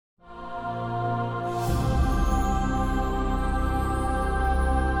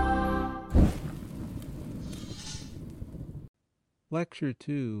LECTURE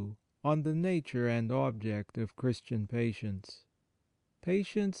II. On the nature and object of Christian patience.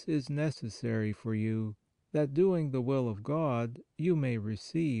 Patience is necessary for you, that, doing the will of God, you may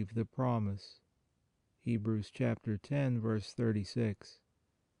receive the promise. Hebrews 10:36.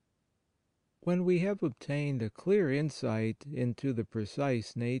 When we have obtained a clear insight into the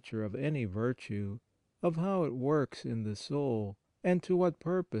precise nature of any virtue, of how it works in the soul, and to what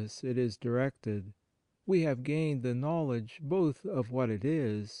purpose it is directed, we have gained the knowledge both of what it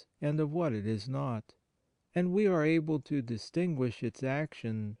is and of what it is not, and we are able to distinguish its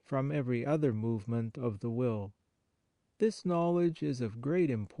action from every other movement of the will. This knowledge is of great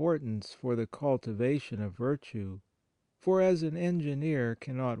importance for the cultivation of virtue, for as an engineer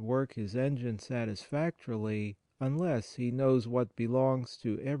cannot work his engine satisfactorily unless he knows what belongs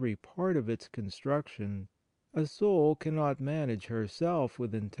to every part of its construction, a soul cannot manage herself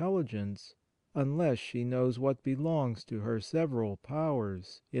with intelligence unless she knows what belongs to her several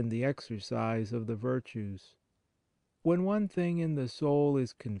powers in the exercise of the virtues. When one thing in the soul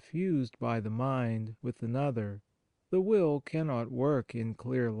is confused by the mind with another, the will cannot work in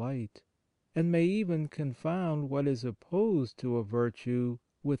clear light, and may even confound what is opposed to a virtue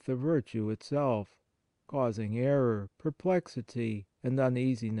with the virtue itself, causing error, perplexity, and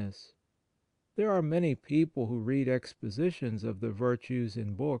uneasiness. There are many people who read expositions of the virtues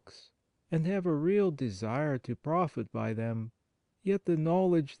in books, and have a real desire to profit by them, yet the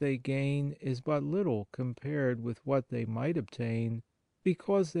knowledge they gain is but little compared with what they might obtain,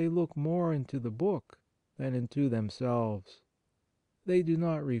 because they look more into the book than into themselves. They do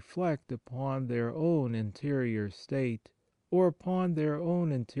not reflect upon their own interior state, or upon their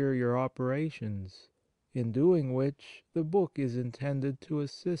own interior operations, in doing which the book is intended to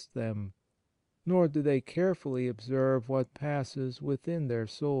assist them, nor do they carefully observe what passes within their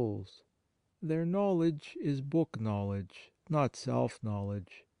souls. Their knowledge is book knowledge, not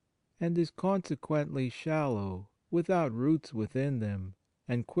self-knowledge, and is consequently shallow, without roots within them,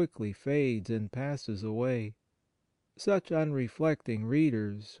 and quickly fades and passes away. Such unreflecting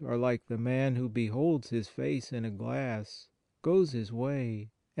readers are like the man who beholds his face in a glass, goes his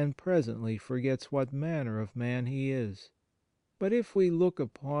way, and presently forgets what manner of man he is. But if we look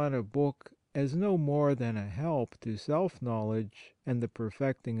upon a book as no more than a help to self-knowledge and the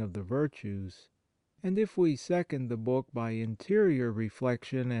perfecting of the virtues, and if we second the book by interior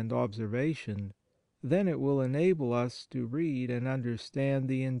reflection and observation, then it will enable us to read and understand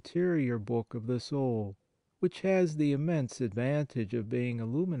the interior book of the soul, which has the immense advantage of being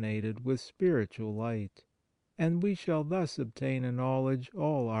illuminated with spiritual light, and we shall thus obtain a knowledge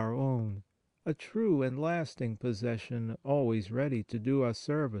all our own, a true and lasting possession always ready to do us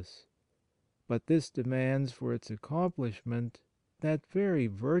service. But this demands for its accomplishment that very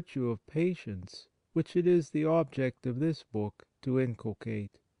virtue of patience which it is the object of this book to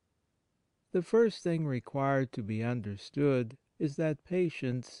inculcate. The first thing required to be understood is that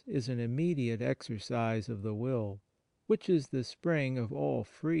patience is an immediate exercise of the will, which is the spring of all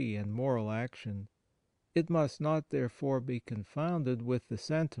free and moral action. It must not therefore be confounded with the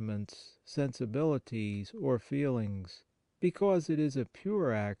sentiments, sensibilities, or feelings, because it is a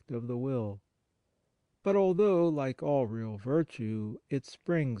pure act of the will. But although, like all real virtue, it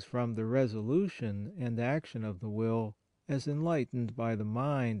springs from the resolution and action of the will, as enlightened by the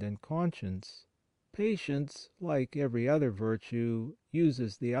mind and conscience, patience, like every other virtue,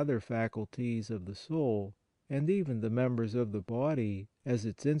 uses the other faculties of the soul, and even the members of the body, as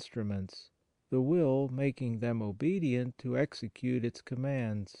its instruments, the will making them obedient to execute its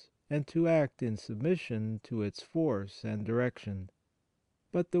commands, and to act in submission to its force and direction.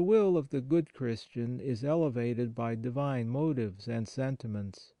 But the will of the good Christian is elevated by divine motives and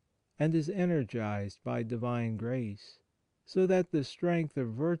sentiments, and is energized by divine grace, so that the strength of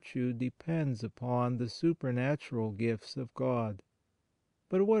virtue depends upon the supernatural gifts of God.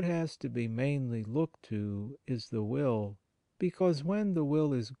 But what has to be mainly looked to is the will, because when the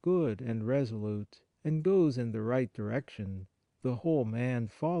will is good and resolute, and goes in the right direction, the whole man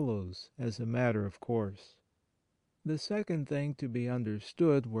follows as a matter of course. The second thing to be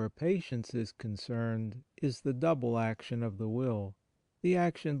understood where patience is concerned is the double action of the will, the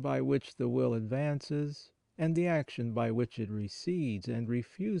action by which the will advances, and the action by which it recedes and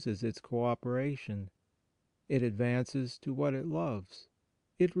refuses its co-operation. It advances to what it loves.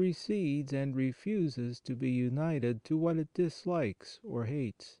 It recedes and refuses to be united to what it dislikes or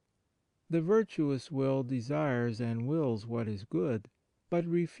hates. The virtuous will desires and wills what is good, but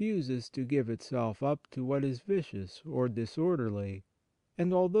refuses to give itself up to what is vicious or disorderly,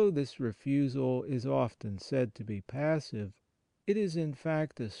 and although this refusal is often said to be passive, it is in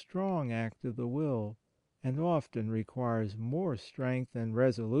fact a strong act of the will, and often requires more strength and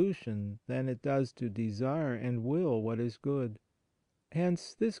resolution than it does to desire and will what is good.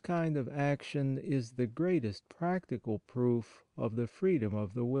 Hence this kind of action is the greatest practical proof of the freedom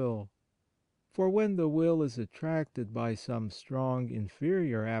of the will. For when the will is attracted by some strong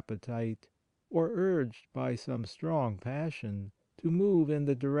inferior appetite, or urged by some strong passion to move in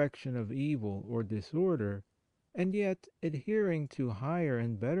the direction of evil or disorder, and yet, adhering to higher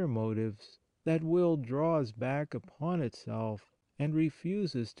and better motives, that will draws back upon itself and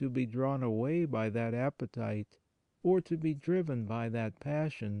refuses to be drawn away by that appetite, or to be driven by that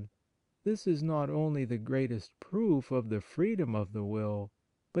passion, this is not only the greatest proof of the freedom of the will,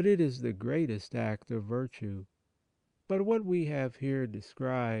 but it is the greatest act of virtue. But what we have here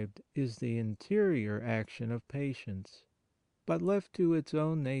described is the interior action of patience. But left to its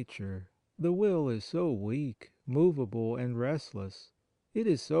own nature, the will is so weak, movable, and restless, it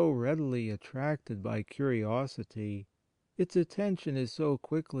is so readily attracted by curiosity, its attention is so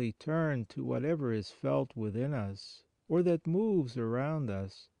quickly turned to whatever is felt within us, or that moves around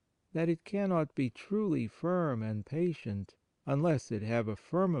us, that it cannot be truly firm and patient unless it have a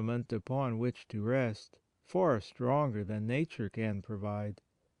firmament upon which to rest, far stronger than nature can provide,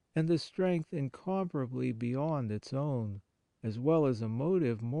 and a strength incomparably beyond its own, as well as a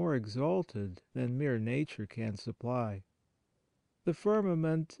motive more exalted than mere nature can supply. The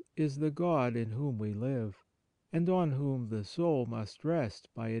firmament is the God in whom we live, and on whom the soul must rest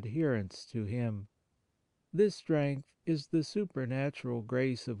by adherence to Him. This strength is the supernatural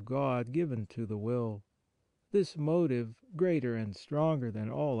grace of God given to the will. This motive, greater and stronger than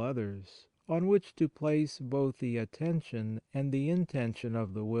all others, on which to place both the attention and the intention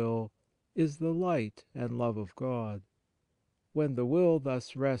of the will, is the light and love of God. When the will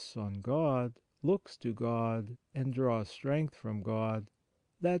thus rests on God, looks to God, and draws strength from God,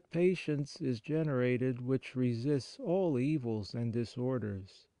 that patience is generated which resists all evils and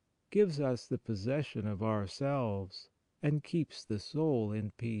disorders, gives us the possession of ourselves, and keeps the soul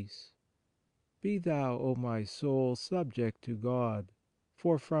in peace. Be thou, O my soul, subject to God,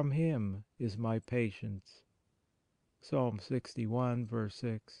 for from Him is my patience. Psalm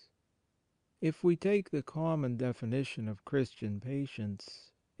 61:6. If we take the common definition of Christian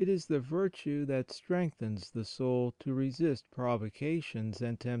patience, it is the virtue that strengthens the soul to resist provocations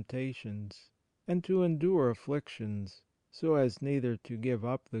and temptations, and to endure afflictions, so as neither to give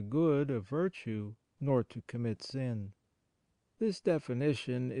up the good of virtue nor to commit sin. This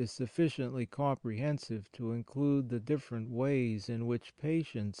definition is sufficiently comprehensive to include the different ways in which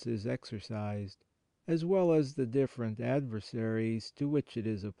patience is exercised, as well as the different adversaries to which it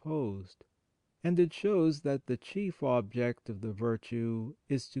is opposed, and it shows that the chief object of the virtue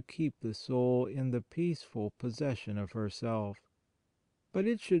is to keep the soul in the peaceful possession of herself. But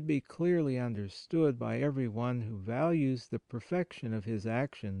it should be clearly understood by every one who values the perfection of his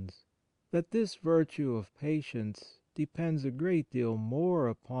actions, that this virtue of patience depends a great deal more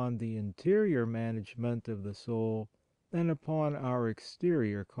upon the interior management of the soul than upon our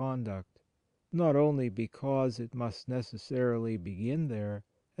exterior conduct, not only because it must necessarily begin there,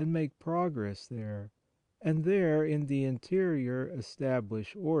 and make progress there, and there in the interior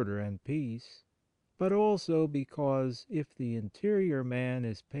establish order and peace, but also because if the interior man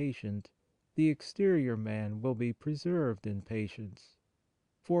is patient, the exterior man will be preserved in patience.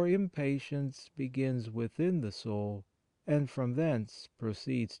 For impatience begins within the soul, and from thence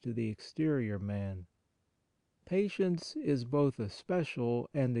proceeds to the exterior man. Patience is both a special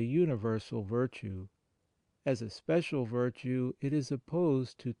and a universal virtue. As a special virtue, it is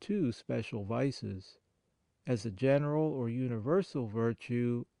opposed to two special vices. As a general or universal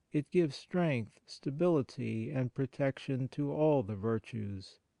virtue, it gives strength, stability, and protection to all the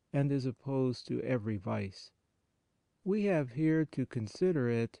virtues, and is opposed to every vice. We have here to consider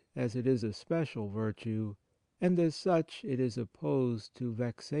it as it is a special virtue, and as such it is opposed to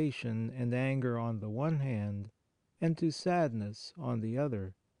vexation and anger on the one hand, and to sadness on the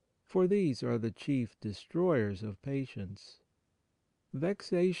other, for these are the chief destroyers of patience.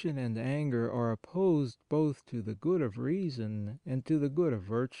 Vexation and anger are opposed both to the good of reason and to the good of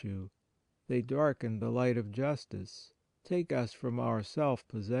virtue. They darken the light of justice, take us from our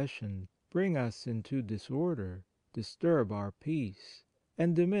self-possession, bring us into disorder, disturb our peace,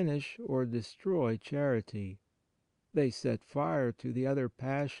 and diminish or destroy charity. They set fire to the other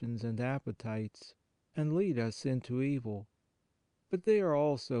passions and appetites, and lead us into evil. But they are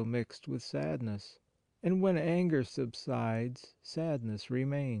also mixed with sadness, and when anger subsides, sadness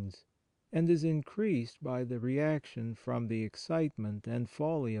remains, and is increased by the reaction from the excitement and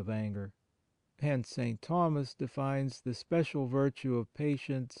folly of anger. Hence St. Thomas defines the special virtue of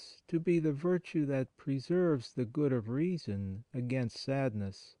patience to be the virtue that preserves the good of reason against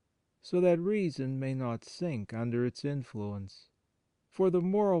sadness, so that reason may not sink under its influence. For the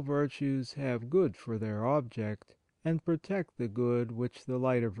moral virtues have good for their object, and protect the good which the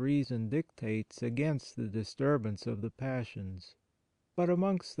light of reason dictates against the disturbance of the passions. But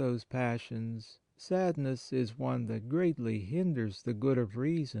amongst those passions, sadness is one that greatly hinders the good of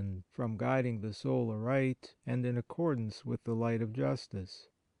reason from guiding the soul aright and in accordance with the light of justice.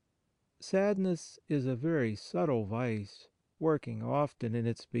 Sadness is a very subtle vice, working often in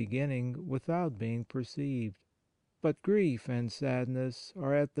its beginning without being perceived. But grief and sadness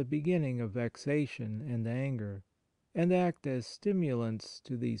are at the beginning of vexation and anger, and act as stimulants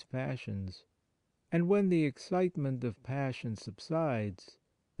to these passions. And when the excitement of passion subsides,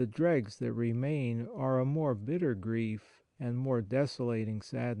 the dregs that remain are a more bitter grief and more desolating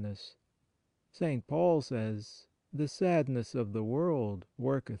sadness. St. Paul says, "The sadness of the world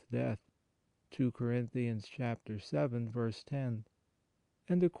worketh death." (2 Corinthians 7:10).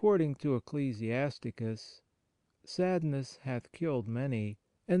 And according to Ecclesiasticus, "Sadness hath killed many,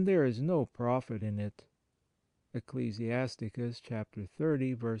 and there is no profit in it." Ecclesiasticus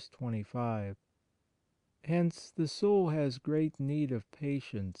 30:25. Hence the soul has great need of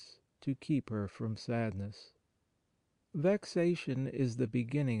patience to keep her from sadness. Vexation is the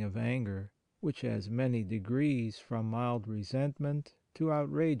beginning of anger, which has many degrees from mild resentment to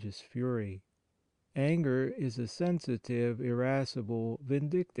outrageous fury. Anger is a sensitive, irascible,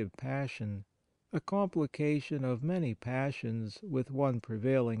 vindictive passion, a complication of many passions with one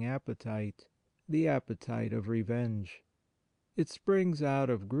prevailing appetite, the appetite of revenge. It springs out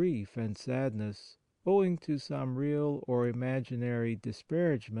of grief and sadness, owing to some real or imaginary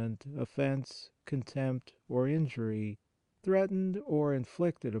disparagement, offence, contempt, or injury, threatened or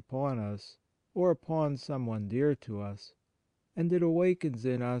inflicted upon us, or upon some one dear to us, and it awakens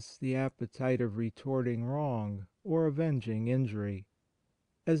in us the appetite of retorting wrong or avenging injury.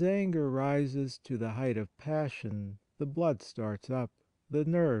 As anger rises to the height of passion, the blood starts up, the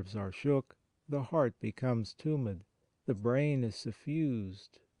nerves are shook, the heart becomes tumid, the brain is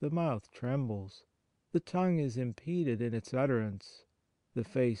suffused, the mouth trembles, the tongue is impeded in its utterance, the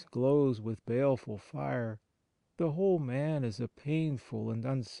face glows with baleful fire, the whole man is a painful and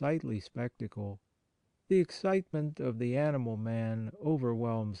unsightly spectacle. The excitement of the animal man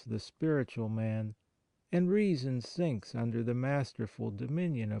overwhelms the spiritual man, and reason sinks under the masterful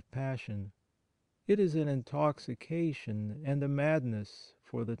dominion of passion. It is an intoxication and a madness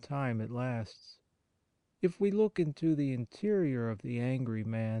for the time it lasts. If we look into the interior of the angry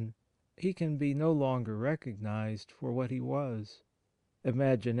man, he can be no longer recognized for what he was.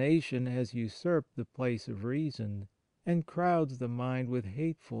 Imagination has usurped the place of reason, and crowds the mind with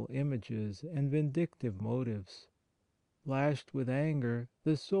hateful images and vindictive motives. Lashed with anger,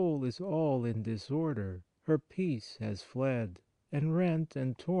 the soul is all in disorder, her peace has fled, and rent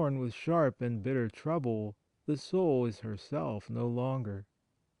and torn with sharp and bitter trouble, the soul is herself no longer.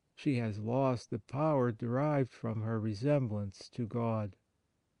 She has lost the power derived from her resemblance to God.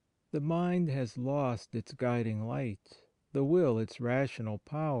 The mind has lost its guiding light, the will its rational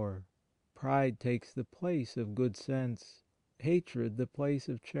power. Pride takes the place of good sense, hatred the place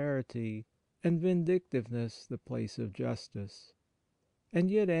of charity, and vindictiveness the place of justice. And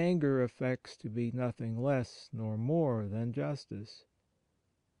yet anger affects to be nothing less nor more than justice.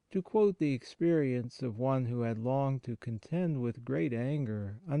 To quote the experience of one who had long to contend with great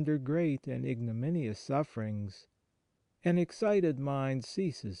anger under great and ignominious sufferings: "An excited mind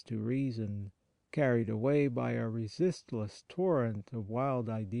ceases to reason, carried away by a resistless torrent of wild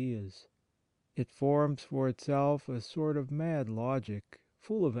ideas. It forms for itself a sort of mad logic,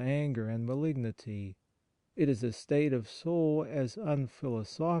 full of anger and malignity. It is a state of soul as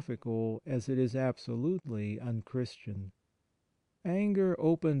unphilosophical as it is absolutely unchristian." Anger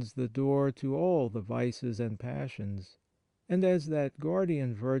opens the door to all the vices and passions, and as that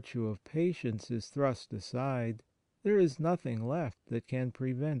guardian virtue of patience is thrust aside, there is nothing left that can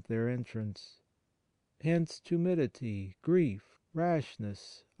prevent their entrance. Hence timidity, grief,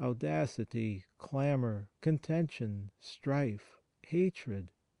 rashness, audacity, clamour, contention, strife,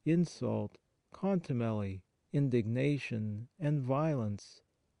 hatred, insult, contumely, indignation, and violence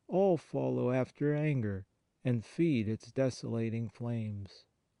all follow after anger and feed its desolating flames.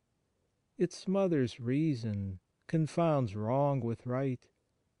 It smothers reason, confounds wrong with right,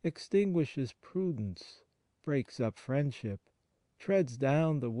 extinguishes prudence, breaks up friendship, treads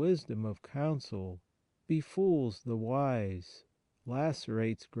down the wisdom of counsel, befools the wise,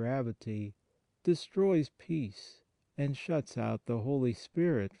 lacerates gravity, destroys peace, and shuts out the Holy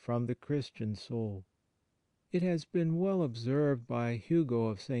Spirit from the Christian soul. It has been well observed by Hugo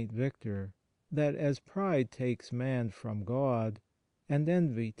of St. Victor that as pride takes man from God, and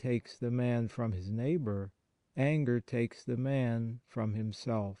envy takes the man from his neighbour, anger takes the man from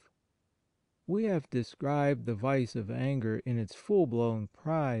himself. We have described the vice of anger in its full-blown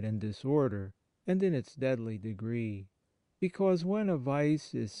pride and disorder, and in its deadly degree, because when a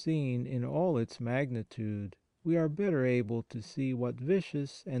vice is seen in all its magnitude, we are better able to see what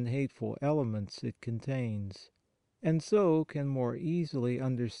vicious and hateful elements it contains, and so can more easily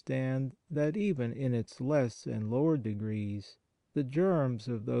understand that even in its less and lower degrees the germs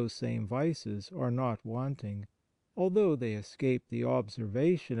of those same vices are not wanting, although they escape the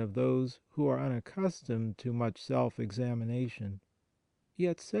observation of those who are unaccustomed to much self-examination.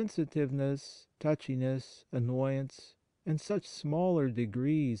 Yet sensitiveness, touchiness, annoyance, and such smaller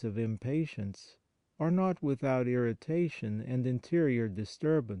degrees of impatience are not without irritation and interior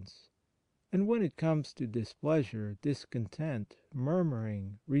disturbance, and when it comes to displeasure, discontent,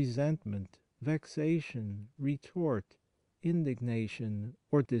 murmuring, resentment, vexation, retort, indignation,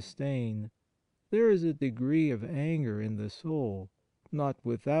 or disdain, there is a degree of anger in the soul, not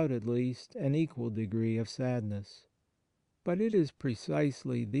without at least an equal degree of sadness. But it is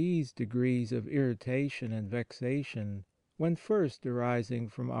precisely these degrees of irritation and vexation, when first arising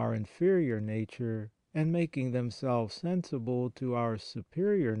from our inferior nature and making themselves sensible to our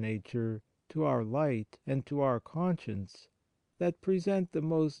superior nature, to our light, and to our conscience, that present the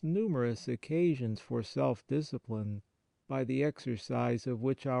most numerous occasions for self-discipline, by the exercise of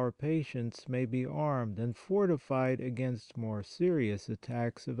which our patience may be armed and fortified against more serious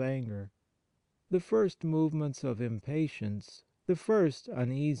attacks of anger. The first movements of impatience, the first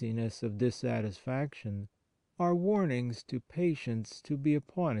uneasiness of dissatisfaction, are warnings to patience to be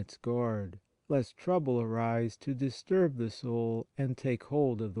upon its guard, lest trouble arise to disturb the soul and take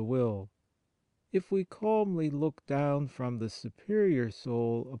hold of the will. If we calmly look down from the superior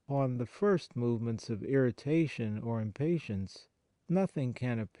soul upon the first movements of irritation or impatience, nothing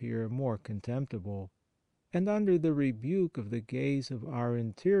can appear more contemptible, and under the rebuke of the gaze of our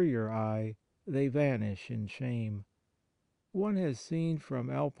interior eye they vanish in shame. One has seen from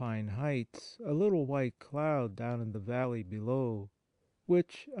Alpine heights a little white cloud down in the valley below,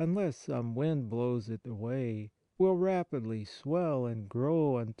 which, unless some wind blows it away, will rapidly swell and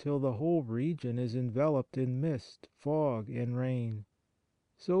grow until the whole region is enveloped in mist, fog, and rain.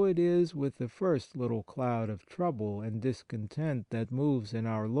 So it is with the first little cloud of trouble and discontent that moves in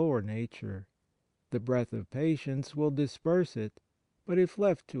our lower nature. The breath of patience will disperse it, but if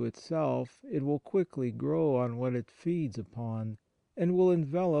left to itself it will quickly grow on what it feeds upon, and will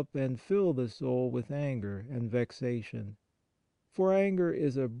envelop and fill the soul with anger and vexation. For anger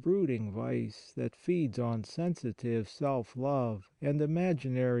is a brooding vice that feeds on sensitive self-love and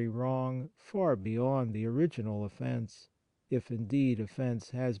imaginary wrong far beyond the original offence, if indeed offence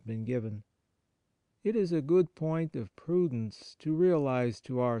has been given. It is a good point of prudence to realize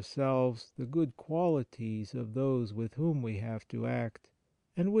to ourselves the good qualities of those with whom we have to act,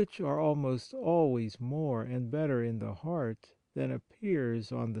 and which are almost always more and better in the heart than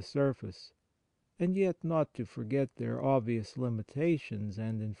appears on the surface, and yet not to forget their obvious limitations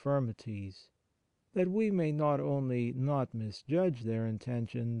and infirmities, that we may not only not misjudge their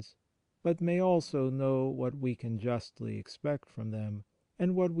intentions, but may also know what we can justly expect from them,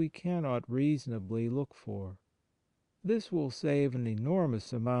 and what we cannot reasonably look for. This will save an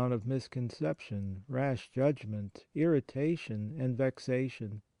enormous amount of misconception, rash judgment, irritation, and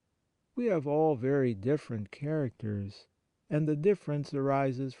vexation. We have all very different characters, and the difference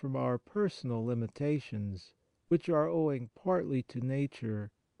arises from our personal limitations, which are owing partly to nature,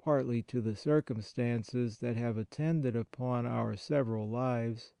 partly to the circumstances that have attended upon our several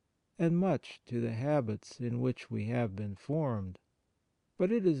lives, and much to the habits in which we have been formed.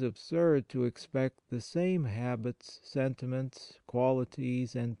 But it is absurd to expect the same habits, sentiments,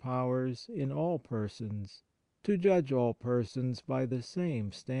 qualities, and powers in all persons, to judge all persons by the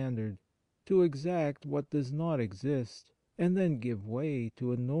same standard, to exact what does not exist, and then give way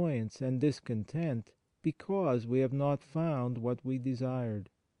to annoyance and discontent because we have not found what we desired.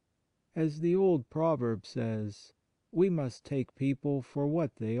 As the old proverb says, we must take people for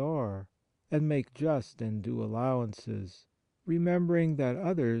what they are, and make just and due allowances, remembering that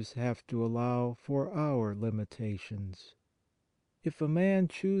others have to allow for our limitations. If a man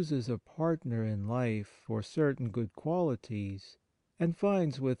chooses a partner in life for certain good qualities, and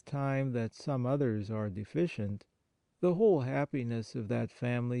finds with time that some others are deficient, the whole happiness of that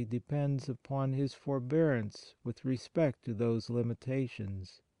family depends upon his forbearance with respect to those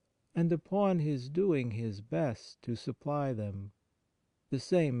limitations, and upon his doing his best to supply them. The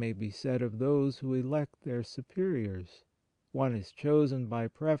same may be said of those who elect their superiors. One is chosen by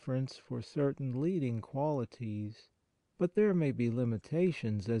preference for certain leading qualities, but there may be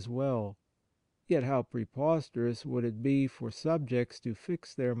limitations as well. Yet how preposterous would it be for subjects to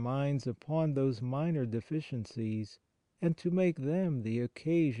fix their minds upon those minor deficiencies, and to make them the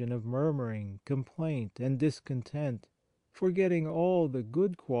occasion of murmuring, complaint, and discontent, forgetting all the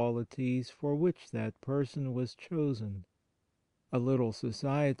good qualities for which that person was chosen. A little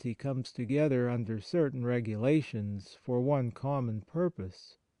society comes together under certain regulations for one common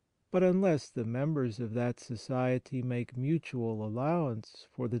purpose, but unless the members of that society make mutual allowance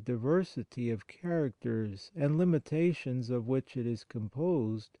for the diversity of characters and limitations of which it is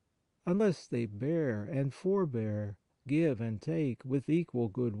composed, unless they bear and forbear, give and take with equal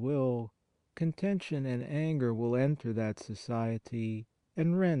goodwill, contention and anger will enter that society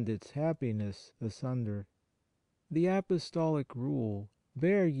and rend its happiness asunder. The apostolic rule,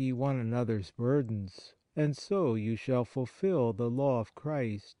 "Bear ye one another's burdens, and so you shall fulfill the law of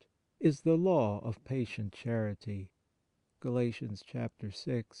Christ," is the law of patient charity. (Gal.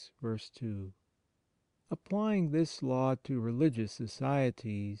 6:2). Applying this law to religious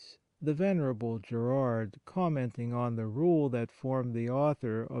societies, the Venerable Gerard, commenting on the rule that formed the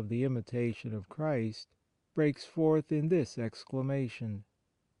author of the Imitation of Christ, breaks forth in this exclamation: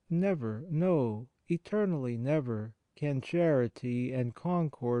 "Never, no, eternally never, can charity and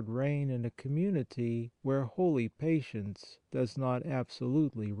concord reign in a community where holy patience does not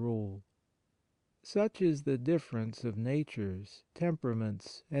absolutely rule." Such is the difference of natures,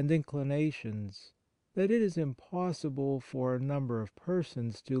 temperaments, and inclinations, that it is impossible for a number of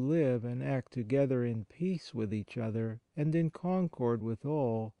persons to live and act together in peace with each other and in concord with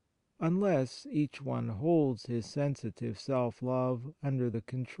all, unless each one holds his sensitive self-love under the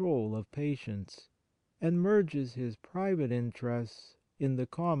control of patience, and merges his private interests in the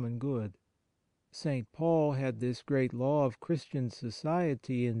common good. St. Paul had this great law of Christian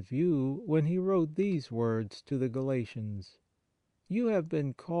society in view when he wrote these words to the Galatians: "You have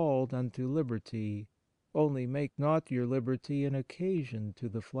been called unto liberty: only make not your liberty an occasion to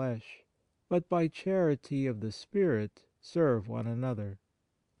the flesh, but by charity of the Spirit serve one another.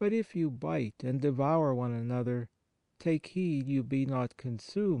 But if you bite and devour one another, take heed you be not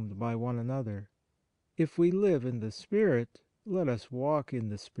consumed by one another. If we live in the Spirit, let us walk in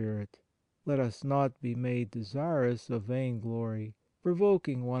the Spirit. Let us not be made desirous of vainglory,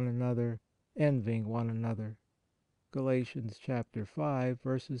 provoking one another, envying one another." (Gal.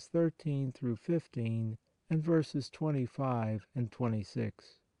 5:13-15 and 25 and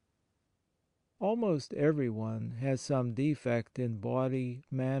 26). Almost every one has some defect in body,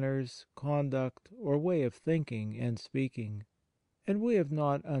 manners, conduct, or way of thinking and speaking, and we have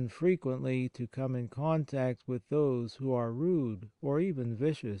not unfrequently to come in contact with those who are rude or even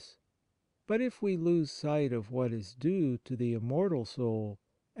vicious. But if we lose sight of what is due to the immortal soul,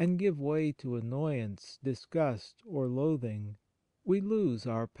 and give way to annoyance, disgust, or loathing, we lose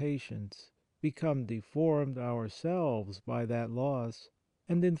our patience, become deformed ourselves by that loss,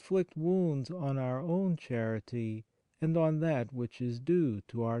 and inflict wounds on our own charity and on that which is due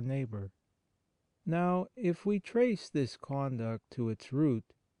to our neighbour. Now, if we trace this conduct to its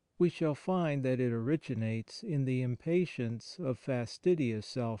root, we shall find that it originates in the impatience of fastidious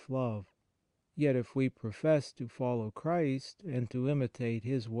self-love. Yet if we profess to follow Christ and to imitate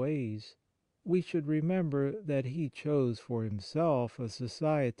His ways, we should remember that He chose for Himself a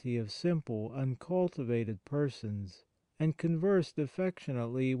society of simple, uncultivated persons, and conversed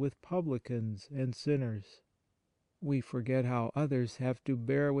affectionately with publicans and sinners. We forget how others have to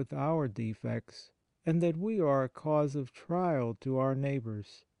bear with our defects, and that we are a cause of trial to our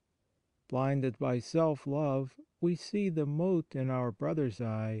neighbours. Blinded by self-love, we see the mote in our brother's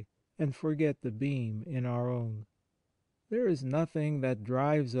eye, and forget the beam in our own. There is nothing that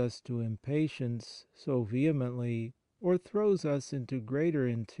drives us to impatience so vehemently, or throws us into greater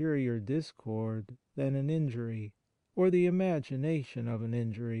interior discord, than an injury, or the imagination of an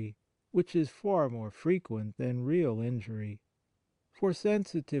injury, which is far more frequent than real injury. For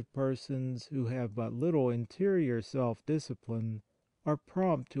sensitive persons who have but little interior self-discipline are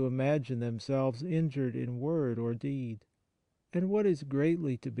prompt to imagine themselves injured in word or deed. And what is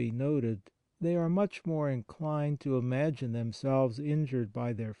greatly to be noted, they are much more inclined to imagine themselves injured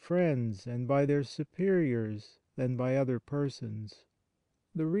by their friends and by their superiors than by other persons.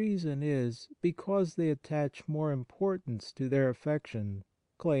 The reason is because they attach more importance to their affection,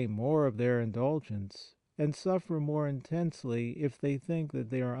 claim more of their indulgence, and suffer more intensely if they think that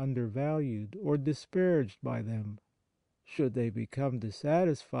they are undervalued or disparaged by them. Should they become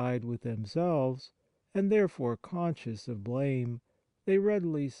dissatisfied with themselves, and therefore conscious of blame, they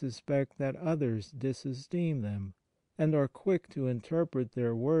readily suspect that others disesteem them, and are quick to interpret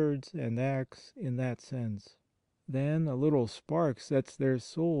their words and acts in that sense. Then a little spark sets their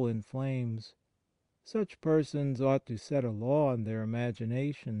soul in flames. Such persons ought to set a law in their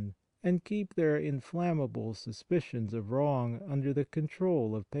imagination, and keep their inflammable suspicions of wrong under the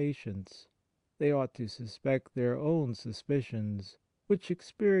control of patience. They ought to suspect their own suspicions, which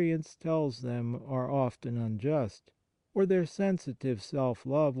experience tells them are often unjust, or their sensitive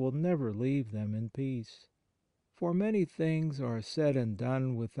self-love will never leave them in peace. For many things are said and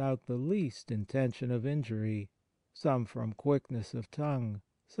done without the least intention of injury, some from quickness of tongue,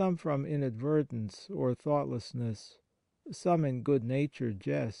 some from inadvertence or thoughtlessness, some in good-natured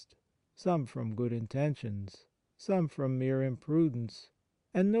jest, some from good intentions, some from mere imprudence,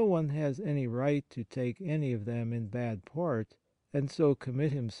 and no one has any right to take any of them in bad part, and so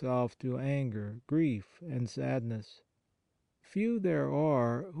commit himself to anger, grief, and sadness. Few there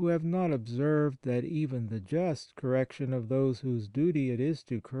are who have not observed that even the just correction of those whose duty it is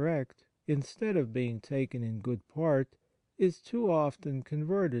to correct, instead of being taken in good part, is too often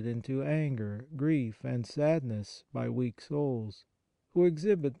converted into anger, grief, and sadness by weak souls, who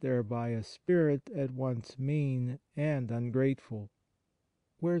exhibit thereby a spirit at once mean and ungrateful.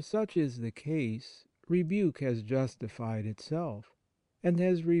 Where such is the case, rebuke has justified itself, and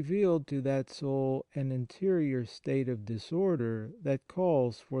has revealed to that soul an interior state of disorder that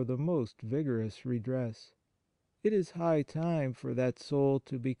calls for the most vigorous redress. It is high time for that soul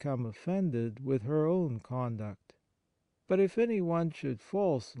to become offended with her own conduct. But if any one should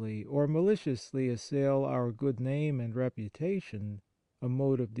falsely or maliciously assail our good name and reputation, a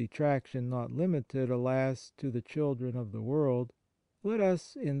mode of detraction not limited, alas, to the children of the world, let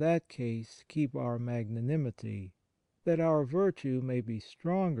us in that case keep our magnanimity, that our virtue may be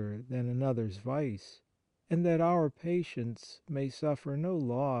stronger than another's vice, and that our patience may suffer no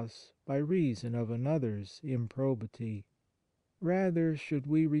loss by reason of another's improbity. Rather should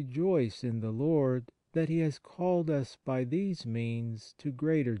we rejoice in the Lord that He has called us by these means to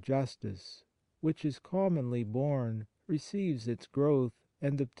greater justice, which is commonly born, receives its growth,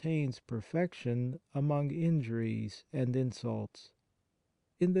 and obtains perfection among injuries and insults.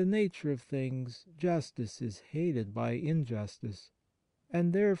 In the nature of things, justice is hated by injustice,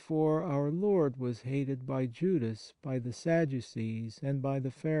 and therefore our Lord was hated by Judas, by the Sadducees, and by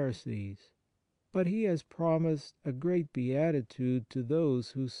the Pharisees. But He has promised a great beatitude to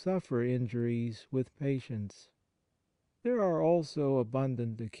those who suffer injuries with patience. There are also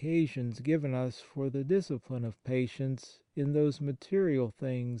abundant occasions given us for the discipline of patience in those material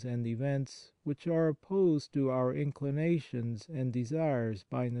things and events which are opposed to our inclinations and desires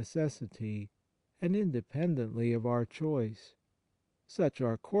by necessity, and independently of our choice. Such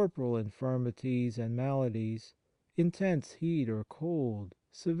are corporal infirmities and maladies, intense heat or cold,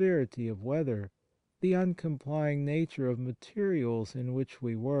 severity of weather, the uncomplying nature of materials in which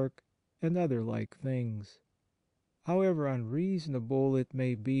we work, and other like things. However unreasonable it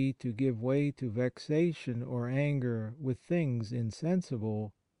may be to give way to vexation or anger with things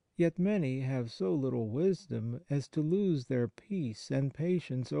insensible, yet many have so little wisdom as to lose their peace and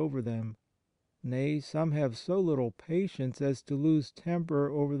patience over them. Nay, some have so little patience as to lose temper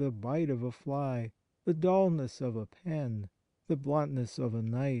over the bite of a fly, the dullness of a pen, the bluntness of a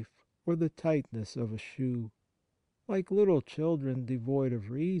knife, or the tightness of a shoe. Like little children devoid of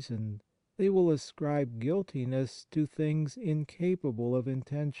reason, they will ascribe guiltiness to things incapable of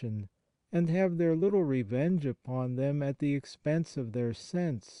intention, and have their little revenge upon them at the expense of their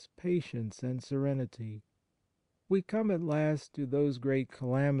sense, patience, and serenity. We come at last to those great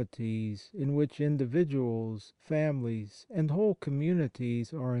calamities in which individuals, families, and whole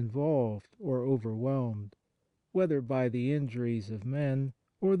communities are involved or overwhelmed, whether by the injuries of men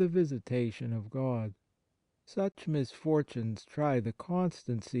or the visitation of God. Such misfortunes try the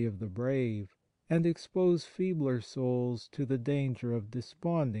constancy of the brave, and expose feebler souls to the danger of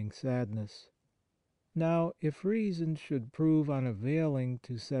desponding sadness. Now, if reason should prove unavailing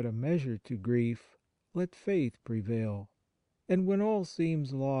to set a measure to grief, let faith prevail, and when all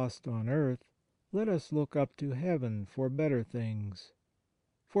seems lost on earth, let us look up to heaven for better things.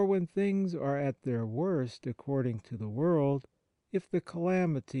 For when things are at their worst according to the world, if the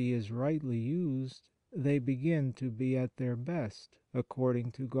calamity is rightly used, they begin to be at their best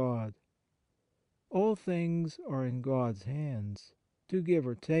according to God. All things are in God's hands, to give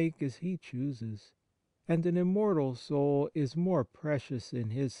or take as He chooses, and an immortal soul is more precious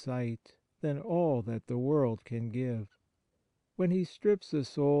in His sight than all that the world can give. When He strips a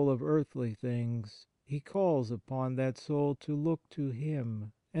soul of earthly things, he calls upon that soul to look to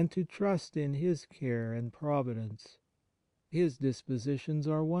him and to trust in his care and providence. His dispositions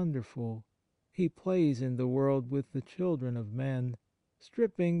are wonderful. He plays in the world with the children of men,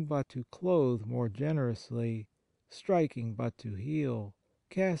 stripping but to clothe more generously, striking but to heal,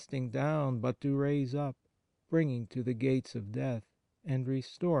 casting down but to raise up, bringing to the gates of death, and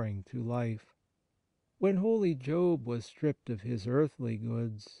restoring to life. When holy Job was stripped of his earthly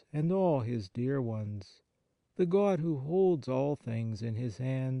goods and all his dear ones, the God who holds all things in His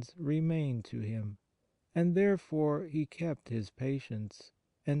hands remained to him, and therefore he kept his patience,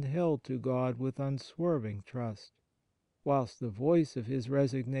 and held to God with unswerving trust, whilst the voice of his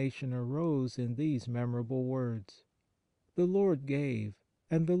resignation arose in these memorable words: "The Lord gave,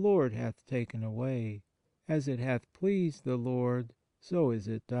 and the Lord hath taken away. As it hath pleased the Lord, so is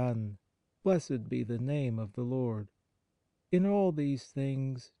it done. Blessed be the name of the Lord." In all these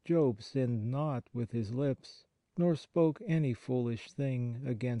things Job sinned not with his lips, nor spoke any foolish thing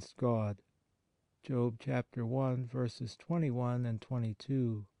against God. Job 1:21,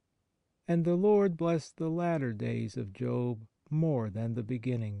 22. And the Lord blessed the latter days of Job more than the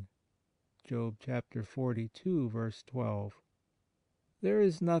beginning. Job 42:12. There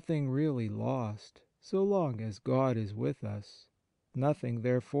is nothing really lost, so long as God is with us, nothing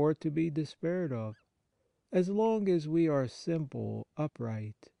therefore to be despaired of. As long as we are simple,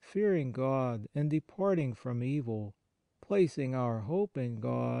 upright, fearing God and departing from evil, placing our hope in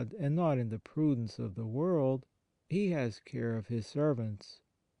God and not in the prudence of the world, He has care of His servants,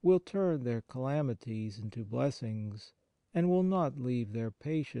 will turn their calamities into blessings, and will not leave their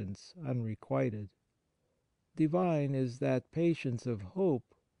patience unrequited. Divine is that patience of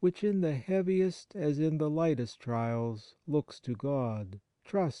hope which in the heaviest as in the lightest trials looks to God,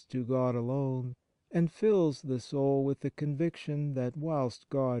 trusts to God alone, and fills the soul with the conviction that whilst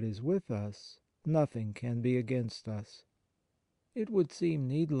God is with us, nothing can be against us. It would seem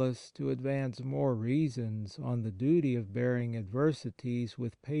needless to advance more reasons on the duty of bearing adversities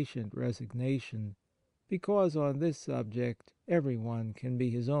with patient resignation, because on this subject every one can be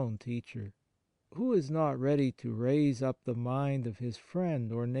his own teacher. Who is not ready to raise up the mind of his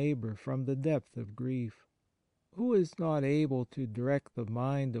friend or neighbour from the depth of grief? Who is not able to direct the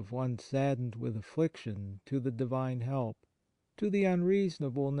mind of one saddened with affliction to the divine help, to the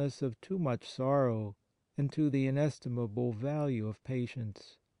unreasonableness of too much sorrow, and to the inestimable value of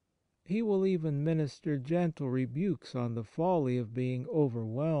patience? He will even minister gentle rebukes on the folly of being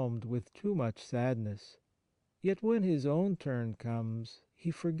overwhelmed with too much sadness. Yet when his own turn comes,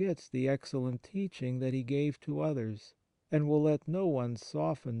 he forgets the excellent teaching that he gave to others, and will let no one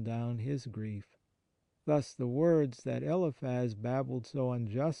soften down his grief. Thus the words that Eliphaz babbled so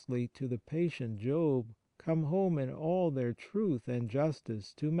unjustly to the patient Job come home in all their truth and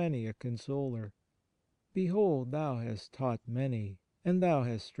justice to many a consoler. "Behold, thou hast taught many, and thou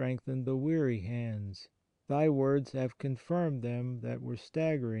hast strengthened the weary hands. Thy words have confirmed them that were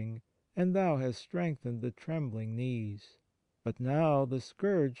staggering, and thou hast strengthened the trembling knees. But now the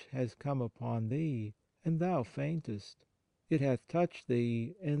scourge has come upon thee, and thou faintest. It hath touched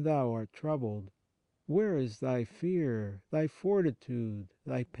thee, and thou art troubled. Where is thy fear, thy fortitude,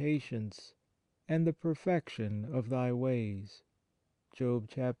 thy patience, and the perfection of thy ways?" Job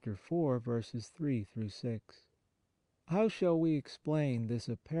 4:3-6. How shall we explain this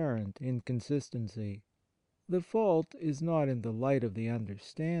apparent inconsistency? The fault is not in the light of the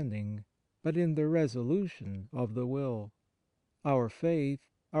understanding, but in the resolution of the will. Our faith,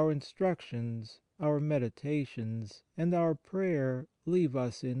 our instructions, our meditations, and our prayer leave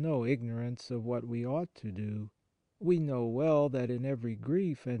us in no ignorance of what we ought to do. We know well that in every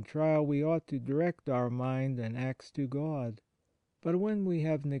grief and trial we ought to direct our mind and acts to God. But when we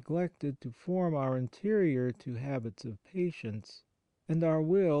have neglected to form our interior to habits of patience, and our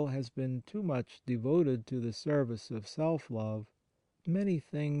will has been too much devoted to the service of self-love, many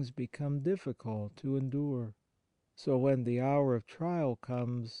things become difficult to endure. So when the hour of trial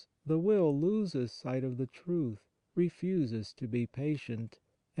comes, the will loses sight of the truth, refuses to be patient,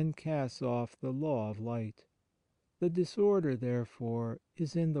 and casts off the law of light. The disorder, therefore,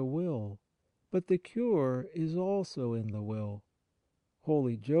 is in the will, but the cure is also in the will.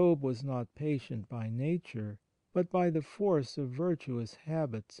 Holy Job was not patient by nature, but by the force of virtuous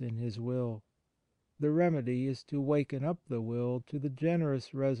habits in his will. The remedy is to waken up the will to the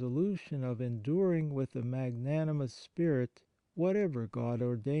generous resolution of enduring with a magnanimous spirit whatever God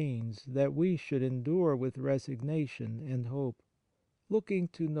ordains that we should endure with resignation and hope, looking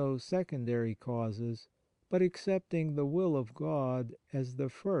to no secondary causes, but accepting the will of God as the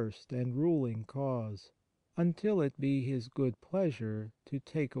first and ruling cause, until it be His good pleasure to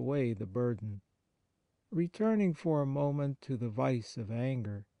take away the burden. Returning for a moment to the vice of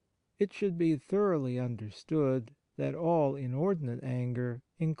anger, it should be thoroughly understood that all inordinate anger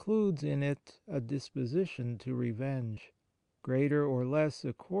includes in it a disposition to revenge, greater or less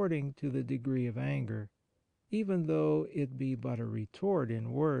according to the degree of anger, even though it be but a retort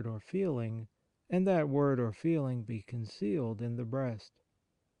in word or feeling, and that word or feeling be concealed in the breast.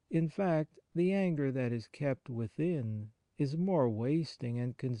 In fact, the anger that is kept within is more wasting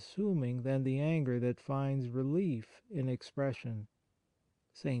and consuming than the anger that finds relief in expression.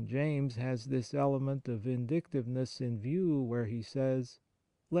 St. James has this element of vindictiveness in view where he says,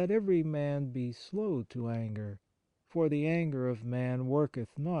 "Let every man be slow to anger, for the anger of man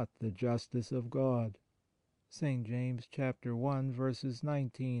worketh not the justice of God." St. James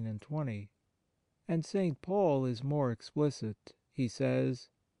 1:19, 20. And St. Paul is more explicit. He says,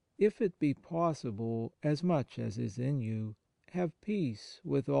 "If it be possible, as much as is in you, have peace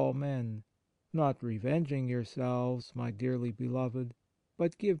with all men, not revenging yourselves, my dearly beloved,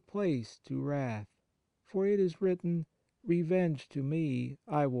 but give place to wrath. For it is written, Revenge to me,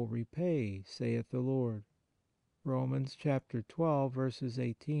 I will repay, saith the Lord." Romans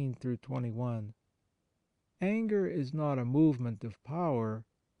 12:18 21. Anger is not a movement of power,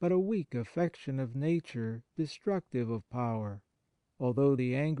 but a weak affection of nature destructive of power, although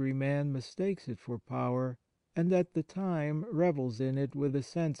the angry man mistakes it for power, and at the time revels in it with a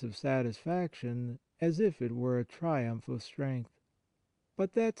sense of satisfaction, as if it were a triumph of strength.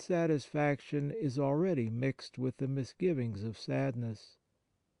 But that satisfaction is already mixed with the misgivings of sadness.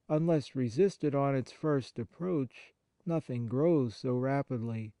 Unless resisted on its first approach, nothing grows so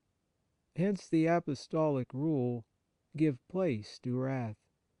rapidly. Hence the apostolic rule, "Give place to wrath."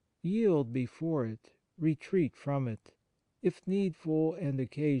 Yield before it, retreat from it. If needful and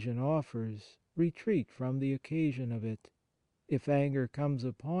occasion offers, retreat from the occasion of it. If anger comes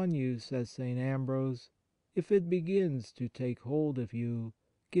upon you, says St. Ambrose, if it begins to take hold of you,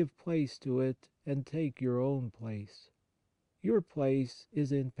 give place to it and take your own place. Your place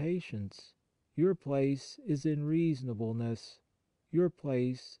is in patience. Your place is in reasonableness. Your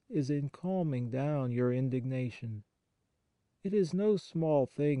place is in calming down your indignation. It is no small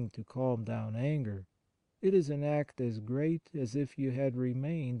thing to calm down anger. It is an act as great as if you had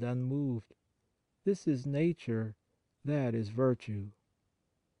remained unmoved. This is nature, that is virtue.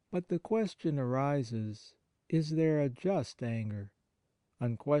 But the question arises, is there a just anger?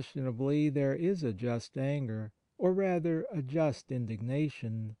 Unquestionably there is a just anger, or rather a just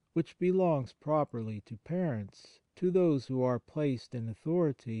indignation, which belongs properly to parents, to those who are placed in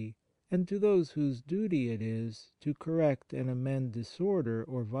authority, and to those whose duty it is to correct and amend disorder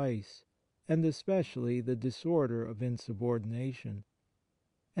or vice, and especially the disorder of insubordination.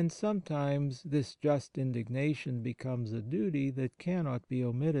 And sometimes this just indignation becomes a duty that cannot be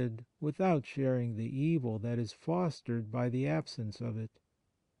omitted without sharing the evil that is fostered by the absence of it.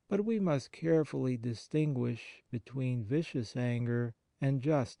 But we must carefully distinguish between vicious anger and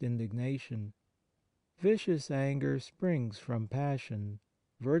just indignation. Vicious anger springs from passion.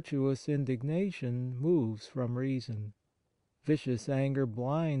 Virtuous indignation moves from reason. Vicious anger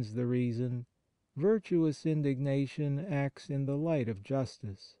blinds the reason. Virtuous indignation acts in the light of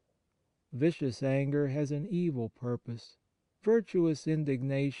justice. Vicious anger has an evil purpose. Virtuous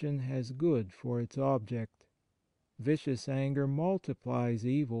indignation has good for its object. Vicious anger multiplies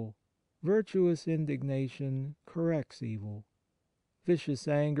evil. Virtuous indignation corrects evil. Vicious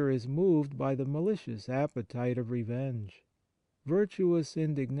anger is moved by the malicious appetite of revenge. Virtuous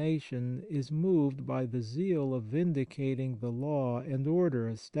indignation is moved by the zeal of vindicating the law and order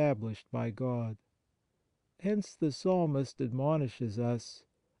established by God. Hence the Psalmist admonishes us,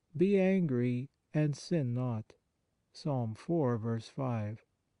 "Be angry and sin not." Psalm 4:5.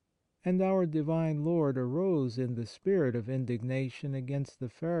 And our Divine Lord arose in the spirit of indignation against the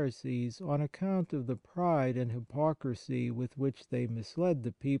Pharisees on account of the pride and hypocrisy with which they misled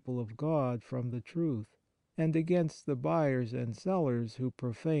the people of God from the truth, and against the buyers and sellers who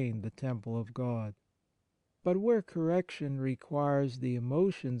profaned the temple of God. But where correction requires the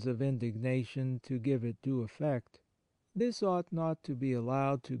emotions of indignation to give it due effect, this ought not to be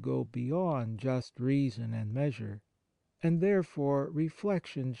allowed to go beyond just reason and measure, and therefore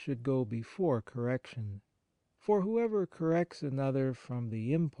reflection should go before correction. For whoever corrects another from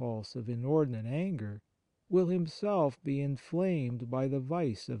the impulse of inordinate anger will himself be inflamed by the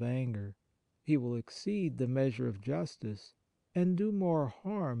vice of anger. He will exceed the measure of justice, and do more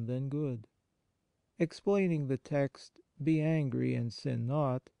harm than good. Explaining the text, "Be angry and sin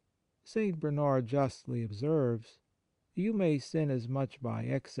not," St. Bernard justly observes, "You may sin as much by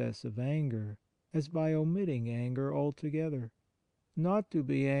excess of anger as by omitting anger altogether." Not to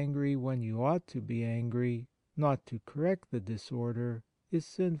be angry when you ought to be angry, not to correct the disorder, is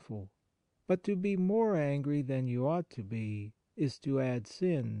sinful. But to be more angry than you ought to be is to add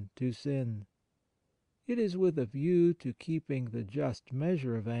sin to sin. It is with a view to keeping the just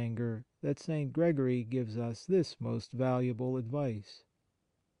measure of anger that St. Gregory gives us this most valuable advice.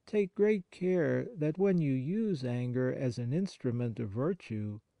 Take great care that when you use anger as an instrument of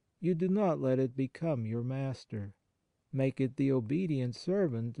virtue, you do not let it become your master. Make it the obedient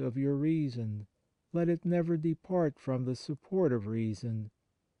servant of your reason. Let it never depart from the support of reason.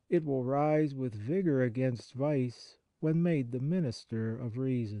 It will rise with vigour against vice when made the minister of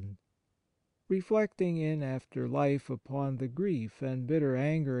reason. Reflecting in after life upon the grief and bitter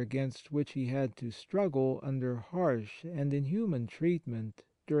anger against which he had to struggle under harsh and inhuman treatment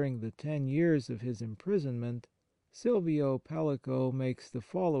during the 10 years of his imprisonment, Silvio Pellico makes the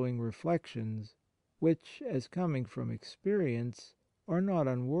following reflections, which, as coming from experience, are not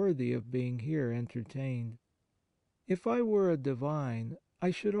unworthy of being here entertained. If I were a divine, I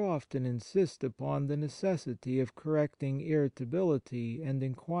should often insist upon the necessity of correcting irritability and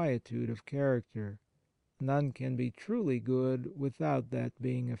inquietude of character. None can be truly good without that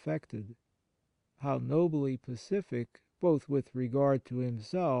being effected. How nobly pacific, both with regard to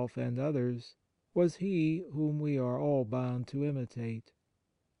himself and others, was he whom we are all bound to imitate.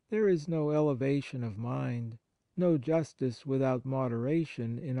 There is no elevation of mind, no justice without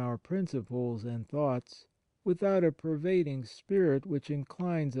moderation in our principles and thoughts, without a pervading spirit which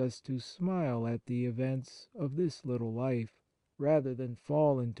inclines us to smile at the events of this little life, rather than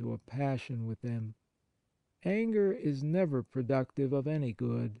fall into a passion with them. Anger is never productive of any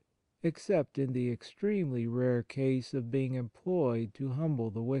good, except in the extremely rare case of being employed to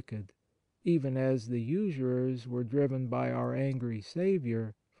humble the wicked, even as the usurers were driven by our angry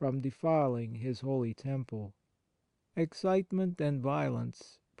Saviour from defiling His holy temple. Excitement and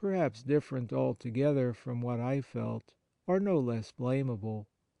violence, perhaps different altogether from what I felt, are no less blamable.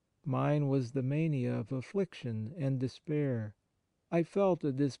 Mine was the mania of affliction and despair. I felt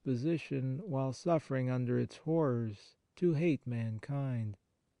a disposition, while suffering under its horrors, to hate mankind.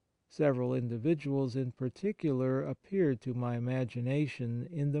 Several individuals in particular appeared to my imagination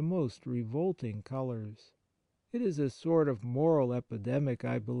in the most revolting colours. It is a sort of moral epidemic,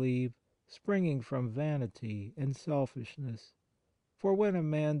 I believe, springing from vanity and selfishness. For when a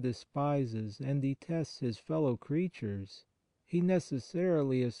man despises and detests his fellow creatures, he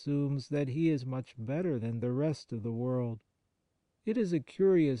necessarily assumes that he is much better than the rest of the world. It is a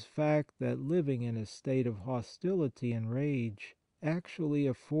curious fact that living in a state of hostility and rage actually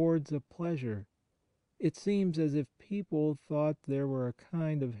affords a pleasure. It seems as if people thought there were a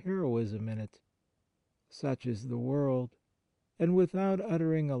kind of heroism in it. Such is the world, and without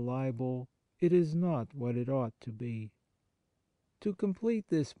uttering a libel, it is not what it ought to be. To complete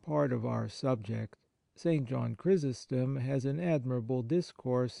this part of our subject, St. John Chrysostom has an admirable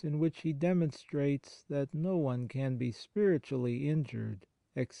discourse in which he demonstrates that no one can be spiritually injured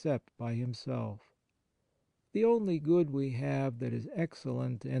except by himself. The only good we have that is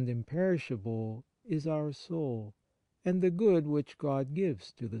excellent and imperishable is our soul, and the good which God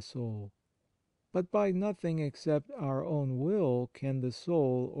gives to the soul. But by nothing except our own will can the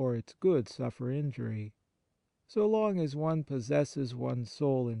soul or its good suffer injury. So long as one possesses one's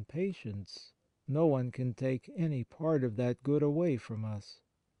soul in patience, no one can take any part of that good away from us.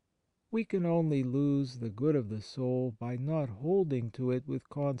 We can only lose the good of the soul by not holding to it with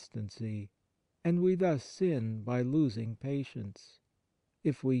constancy, and we thus sin by losing patience.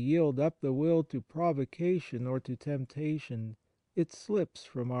 If we yield up the will to provocation or to temptation, it slips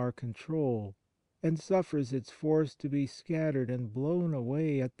from our control, and suffers its force to be scattered and blown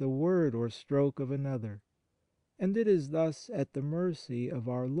away at the word or stroke of another, and it is thus at the mercy of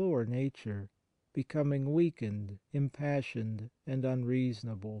our lower nature, becoming weakened, impassioned, and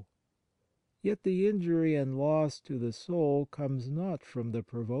unreasonable. Yet the injury and loss to the soul comes not from the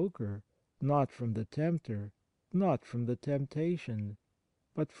provoker, not from the tempter, not from the temptation,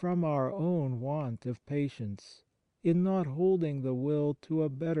 but from our own want of patience, in not holding the will to a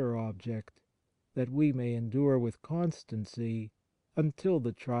better object, that we may endure with constancy until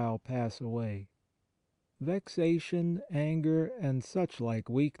the trial pass away. Vexation, anger, and such like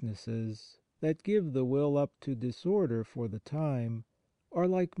weaknesses, that give the will up to disorder for the time, are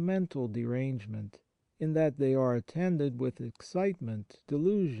like mental derangement, in that they are attended with excitement,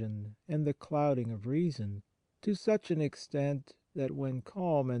 delusion, and the clouding of reason, to such an extent that when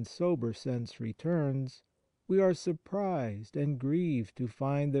calm and sober sense returns, we are surprised and grieved to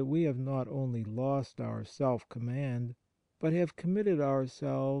find that we have not only lost our self-command, but have committed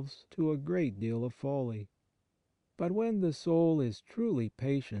ourselves to a great deal of folly. But when the soul is truly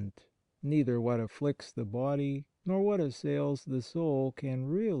patient, neither what afflicts the body nor what assails the soul can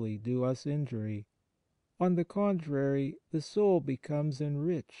really do us injury. On the contrary, the soul becomes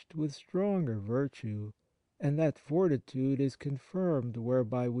enriched with stronger virtue, and that fortitude is confirmed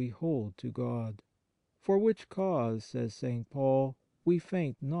whereby we hold to God. For which cause, says St. Paul, we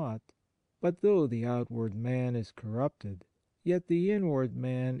faint not, but though the outward man is corrupted, yet the inward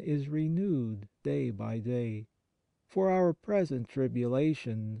man is renewed day by day. For our present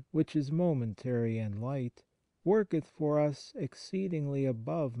tribulation, which is momentary and light, worketh for us exceedingly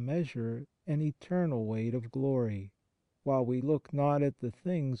above measure an eternal weight of glory, while we look not at the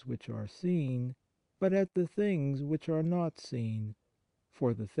things which are seen, but at the things which are not seen.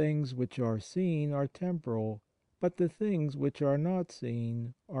 For the things which are seen are temporal, but the things which are not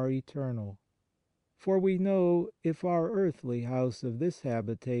seen are eternal. For we know, if our earthly house of this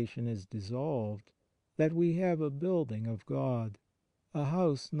habitation is dissolved, that we have a building of God, a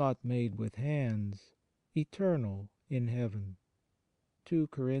house not made with hands, eternal in heaven. 2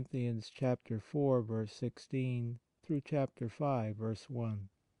 Corinthians 4:16 through 5:1.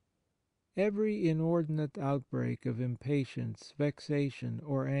 Every inordinate outbreak of impatience, vexation,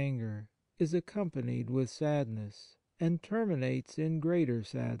 or anger is accompanied with sadness, and terminates in greater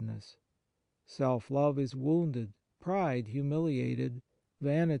sadness. Self-love is wounded, pride humiliated,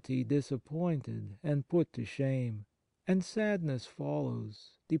 vanity disappointed and put to shame, and sadness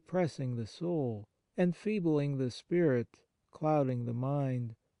follows, depressing the soul, enfeebling the spirit, clouding the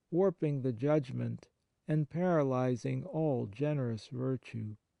mind, warping the judgment, and paralyzing all generous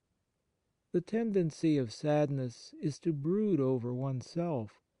virtue. The tendency of sadness is to brood over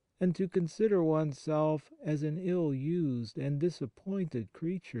oneself, and to consider oneself as an ill-used and disappointed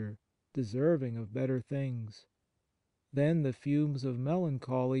creature, deserving of better things. Then the fumes of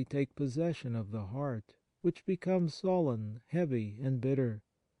melancholy take possession of the heart, which becomes sullen, heavy, and bitter,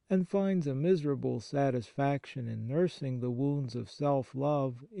 and finds a miserable satisfaction in nursing the wounds of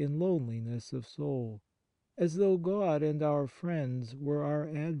self-love in loneliness of soul, as though God and our friends were our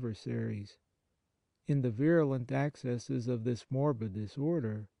adversaries. In the virulent accesses of this morbid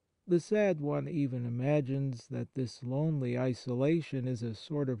disorder, the sad one even imagines that this lonely isolation is a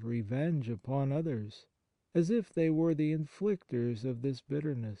sort of revenge upon others, as if they were the inflictors of this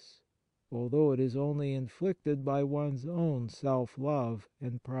bitterness, although it is only inflicted by one's own self-love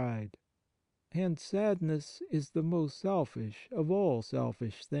and pride. Hence sadness is the most selfish of all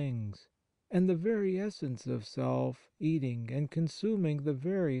selfish things, and the very essence of self, eating and consuming the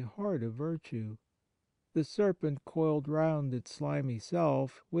very heart of virtue. The serpent coiled round its slimy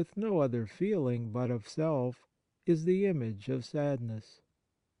self, with no other feeling but of self, is the image of sadness.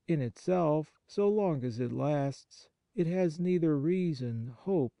 In itself, so long as it lasts, it has neither reason,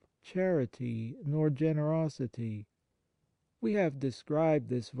 hope, charity, nor generosity. We have described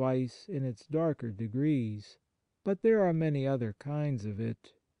this vice in its darker degrees, but there are many other kinds of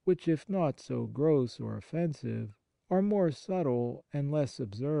it, which, if not so gross or offensive, are more subtle and less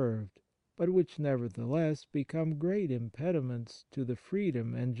observed, but which nevertheless become great impediments to the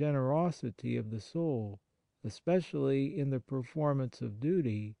freedom and generosity of the soul, especially in the performance of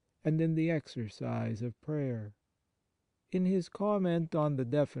duty and in the exercise of prayer. In his comment on the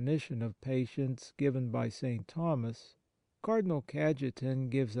definition of patience given by St. Thomas, Cardinal Cajetan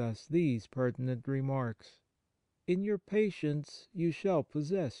gives us these pertinent remarks: "In your patience you shall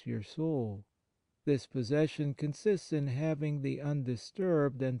possess your soul. This possession consists in having the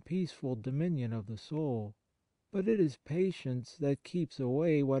undisturbed and peaceful dominion of the soul. But it is patience that keeps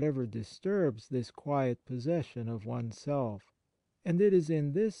away whatever disturbs this quiet possession of oneself, and it is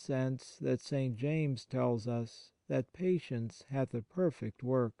in this sense that St. James tells us that patience hath a perfect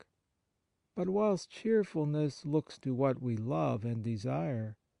work. But whilst cheerfulness looks to what we love and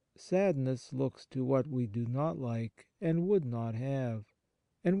desire, sadness looks to what we do not like and would not have.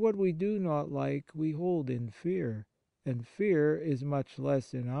 And what we do not like we hold in fear, and fear is much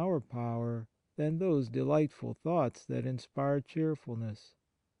less in our power than those delightful thoughts that inspire cheerfulness.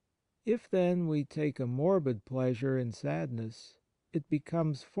 If, then, we take a morbid pleasure in sadness, it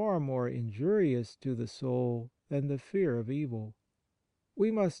becomes far more injurious to the soul than the fear of evil.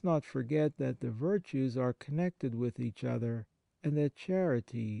 We must not forget that the virtues are connected with each other, and that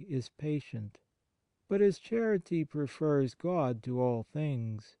charity is patient. But as charity prefers God to all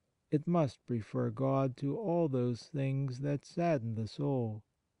things, it must prefer God to all those things that sadden the soul.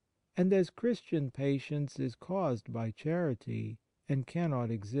 And as Christian patience is caused by charity, and cannot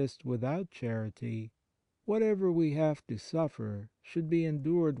exist without charity, whatever we have to suffer should be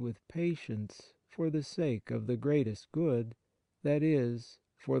endured with patience for the sake of the greatest good, that is,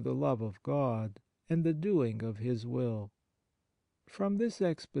 for the love of God and the doing of His will. From this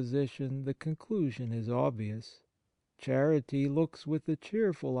exposition the conclusion is obvious. Charity looks with the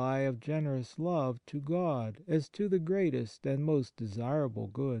cheerful eye of generous love to God as to the greatest and most desirable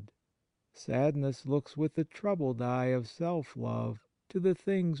good. Sadness looks with the troubled eye of self-love to the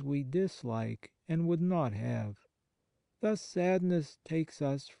things we dislike and would not have. Thus sadness takes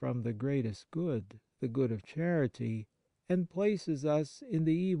us from the greatest good, the good of charity, and places us in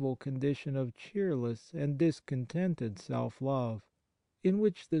the evil condition of cheerless and discontented self-love, in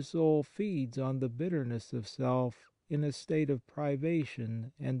which the soul feeds on the bitterness of self in a state of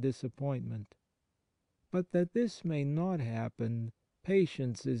privation and disappointment. But that this may not happen,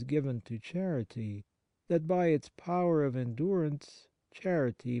 patience is given to charity, that by its power of endurance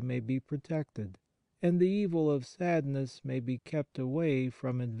charity may be protected, and the evil of sadness may be kept away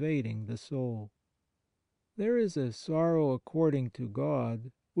from invading the soul. There is a sorrow according to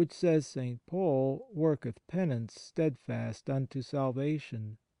God, which, says St. Paul, worketh penance steadfast unto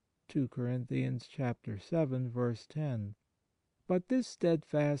salvation (2 Cor. 7:10). But this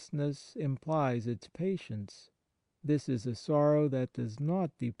steadfastness implies its patience. This is a sorrow that does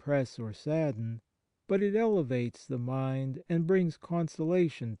not depress or sadden, but it elevates the mind and brings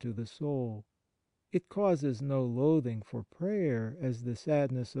consolation to the soul. It causes no loathing for prayer, as the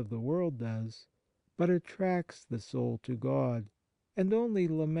sadness of the world does, but attracts the soul to God, and only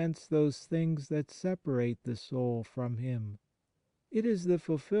laments those things that separate the soul from Him. It is the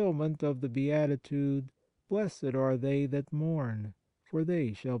fulfilment of the beatitude, "Blessed are they that mourn, for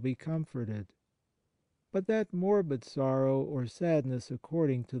they shall be comforted." But that morbid sorrow or sadness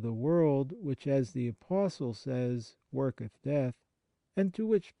according to the world, which, as the Apostle says, worketh death, and to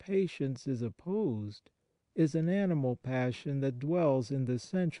which patience is opposed, is an animal passion that dwells in the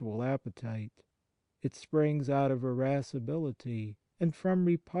sensual appetite. It springs out of irascibility, and from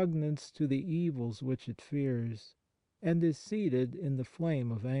repugnance to the evils which it fears, and is seated in the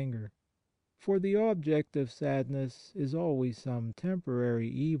flame of anger. For the object of sadness is always some temporary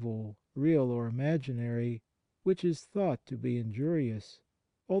evil, real or imaginary, which is thought to be injurious,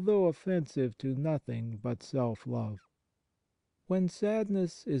 although offensive to nothing but self-love. When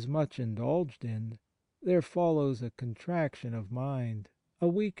sadness is much indulged in, there follows a contraction of mind, a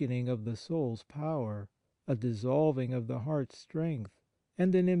weakening of the soul's power, a dissolving of the heart's strength,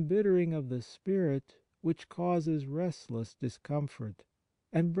 and an embittering of the spirit which causes restless discomfort,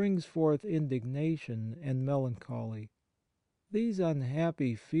 and brings forth indignation and melancholy. These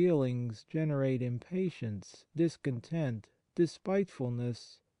unhappy feelings generate impatience, discontent,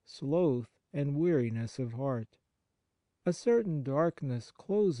 despitefulness, sloth, and weariness of heart. A certain darkness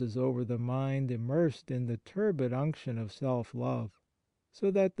closes over the mind immersed in the turbid unction of self-love, so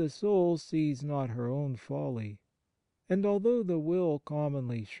that the soul sees not her own folly. And although the will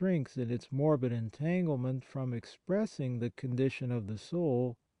commonly shrinks in its morbid entanglement from expressing the condition of the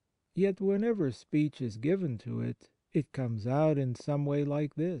soul, yet whenever speech is given to it, it comes out in some way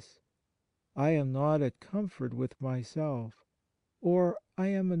like this: "I am not at comfort with myself," or "I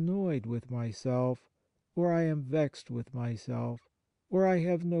am annoyed with myself," or "I am vexed with myself," or "I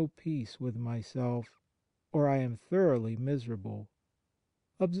have no peace with myself," or "I am thoroughly miserable."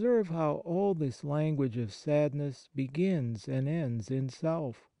 Observe how all this language of sadness begins and ends in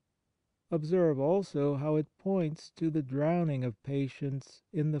self. Observe also how it points to the drowning of patience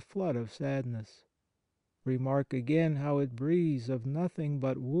in the flood of sadness. Remark again how it breathes of nothing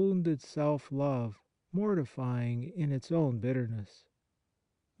but wounded self-love, mortifying in its own bitterness.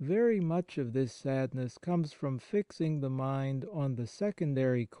 Very much of this sadness comes from fixing the mind on the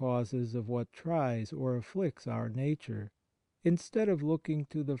secondary causes of what tries or afflicts our nature, instead of looking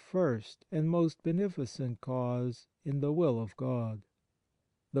to the first and most beneficent cause in the will of God.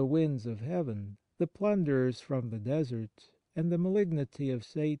 The winds of heaven, the plunderers from the desert, and the malignity of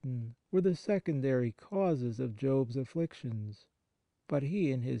Satan were the secondary causes of Job's afflictions, but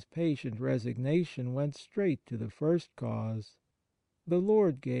he in his patient resignation went straight to the first cause: "The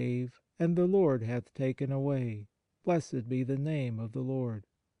Lord gave, and the Lord hath taken away. Blessed be the name of the Lord."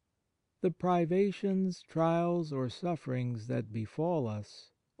 The privations, trials, or sufferings that befall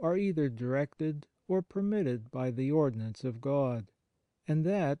us are either directed or permitted by the ordinance of God, and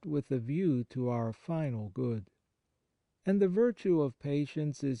that with a view to our final good. And the virtue of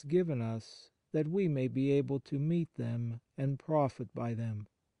patience is given us that we may be able to meet them and profit by them.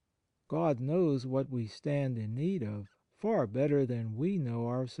 God knows what we stand in need of far better than we know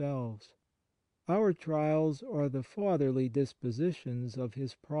ourselves. Our trials are the fatherly dispositions of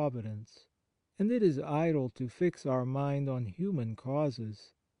His providence, and it is idle to fix our mind on human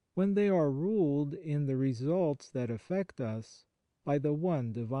causes, when they are ruled in the results that affect us by the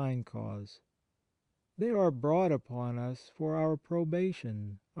one divine cause. They are brought upon us for our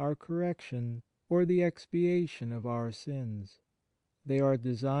probation, our correction, or the expiation of our sins. They are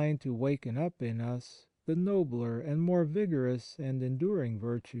designed to waken up in us the nobler and more vigorous and enduring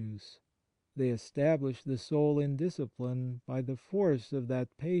virtues. They establish the soul in discipline by the force of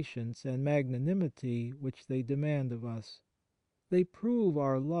that patience and magnanimity which they demand of us. They prove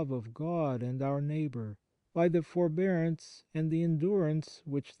our love of God and our neighbour by the forbearance and the endurance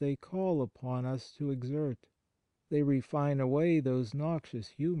which they call upon us to exert. They refine away those noxious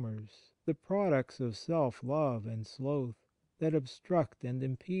humours, the products of self-love and sloth, that obstruct and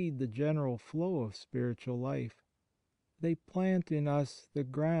impede the general flow of spiritual life. They plant in us the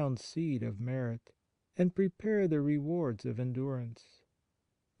ground seed of merit, and prepare the rewards of endurance.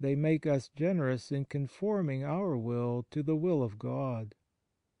 They make us generous in conforming our will to the will of God.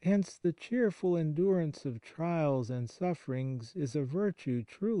 Hence the cheerful endurance of trials and sufferings is a virtue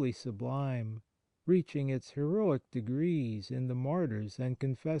truly sublime, reaching its heroic degrees in the martyrs and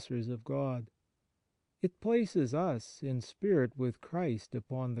confessors of God. It places us in spirit with Christ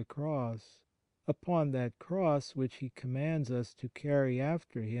upon the cross, upon that cross which He commands us to carry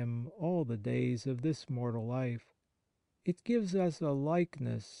after Him all the days of this mortal life. It gives us a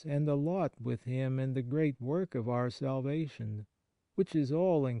likeness and a lot with Him in the great work of our salvation, which is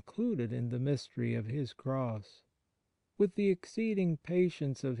all included in the mystery of His cross. With the exceeding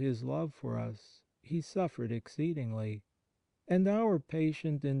patience of His love for us, He suffered exceedingly, and our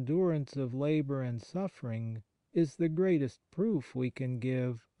patient endurance of labour and suffering is the greatest proof we can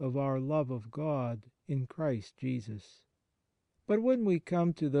give of our love of God in Christ Jesus. But when we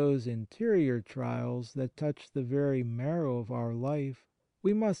come to those interior trials that touch the very marrow of our life,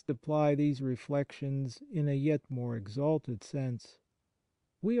 we must apply these reflections in a yet more exalted sense.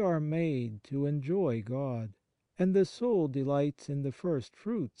 We are made to enjoy God, and the soul delights in the first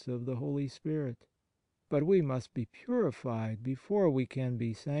fruits of the Holy Spirit. But we must be purified before we can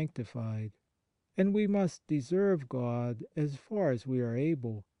be sanctified, and we must deserve God as far as we are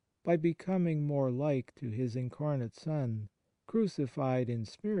able, by becoming more like to His incarnate Son, crucified in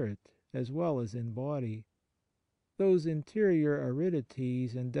spirit as well as in body. Those interior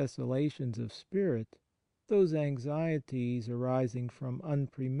aridities and desolations of spirit, those anxieties arising from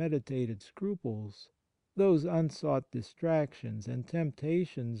unpremeditated scruples, those unsought distractions and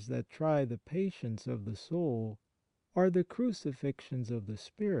temptations that try the patience of the soul, are the crucifixions of the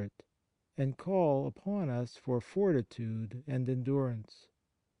spirit, and call upon us for fortitude and endurance.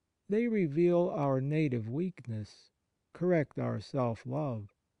 They reveal our native weakness, correct our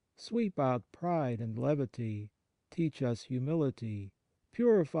self-love, sweep out pride and levity, teach us humility,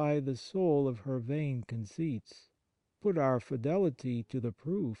 purify the soul of her vain conceits, put our fidelity to the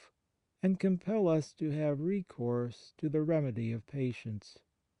proof, and compel us to have recourse to the remedy of patience.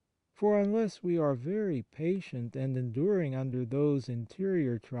 For unless we are very patient and enduring under those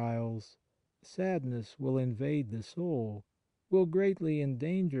interior trials, sadness will invade the soul, will greatly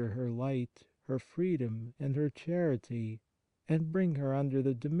endanger her light, her freedom, and her charity, and bring her under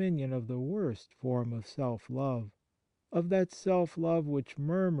the dominion of the worst form of self-love, of that self-love which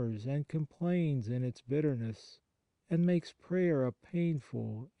murmurs and complains in its bitterness, and makes prayer a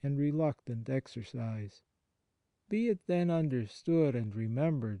painful and reluctant exercise. Be it then understood and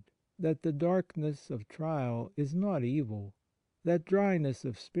remembered that the darkness of trial is not evil, that dryness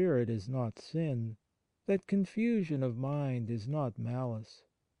of spirit is not sin, that confusion of mind is not malice.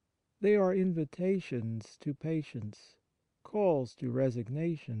 They are invitations to patience, calls to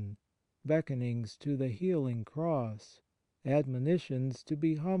resignation, beckonings to the healing cross, admonitions to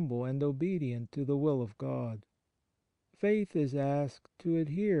be humble and obedient to the will of God. Faith is asked to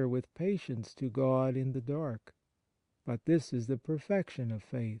adhere with patience to God in the dark. But this is the perfection of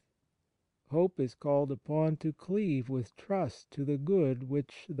faith. Hope is called upon to cleave with trust to the good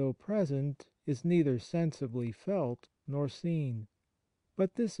which, though present, is neither sensibly felt nor seen.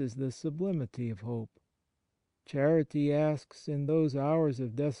 But this is the sublimity of hope. Charity asks in those hours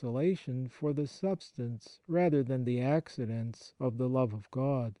of desolation for the substance rather than the accidents of the love of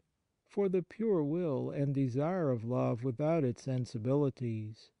God, for the pure will and desire of love without its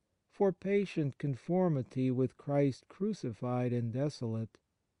sensibilities, for patient conformity with Christ crucified and desolate,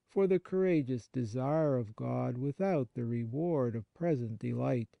 for the courageous desire of God without the reward of present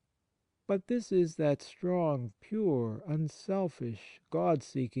delight. But this is that strong, pure, unselfish,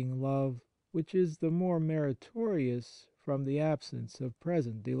 God-seeking love which is the more meritorious from the absence of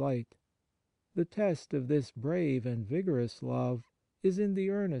present delight. The test of this brave and vigorous love is in the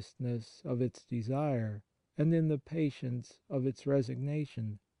earnestness of its desire and in the patience of its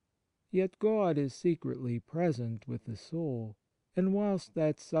resignation. Yet God is secretly present with the soul, and whilst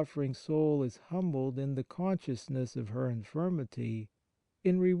that suffering soul is humbled in the consciousness of her infirmity,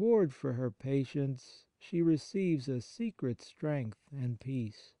 in reward for her patience she receives a secret strength and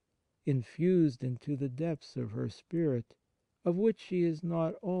peace, infused into the depths of her spirit, of which she is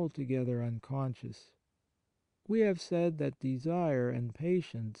not altogether unconscious. We have said that desire and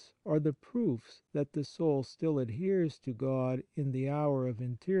patience are the proofs that the soul still adheres to God in the hour of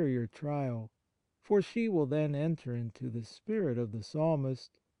interior trial, for she will then enter into the spirit of the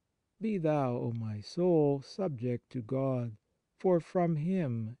Psalmist: "Be thou, O my soul, subject to God, for from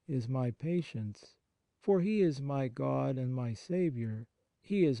Him is my patience. For He is my God and my Saviour,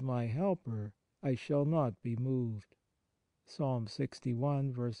 He is my helper, I shall not be moved." Psalm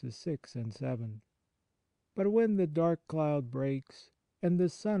 61, 6, 7. But when the dark cloud breaks, and the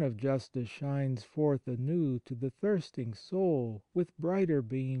sun of justice shines forth anew to the thirsting soul with brighter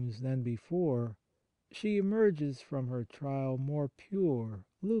beams than before, she emerges from her trial more pure,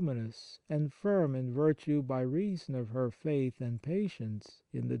 luminous, and firm in virtue by reason of her faith and patience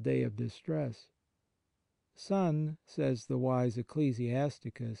in the day of distress. "Son," says the wise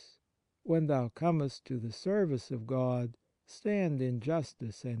Ecclesiasticus, "when thou comest to the service of God, stand in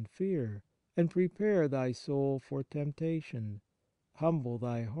justice and fear, and prepare thy soul for temptation. Humble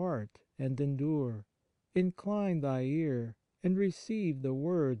thy heart, and endure. Incline thy ear, and receive the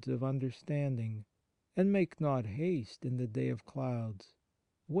words of understanding. And make not haste in the day of clouds.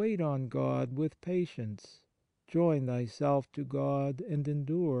 Wait on God with patience. Join thyself to God, and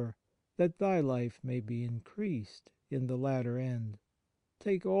endure, that thy life may be increased in the latter end.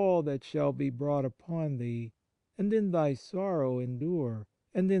 Take all that shall be brought upon thee, and in thy sorrow endure,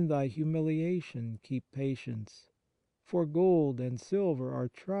 and in thy humiliation keep patience. For gold and silver are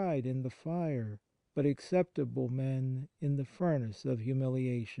tried in the fire, but acceptable men in the furnace of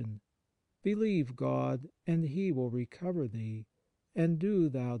humiliation. Believe God, and He will recover thee, and do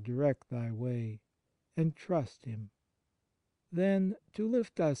thou direct thy way, and trust Him." Then, to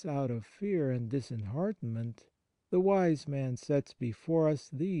lift us out of fear and disheartenment, the wise man sets before us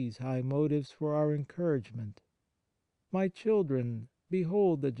these high motives for our encouragement: "My children,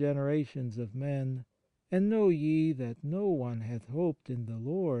 behold the generations of men, and know ye that no one hath hoped in the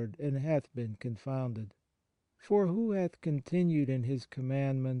Lord, and hath been confounded. For who hath continued in His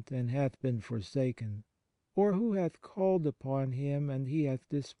commandment, and hath been forsaken? Or who hath called upon Him, and He hath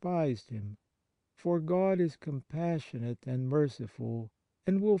despised Him? For God is compassionate and merciful,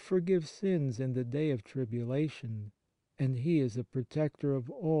 and will forgive sins in the day of tribulation, and He is a protector of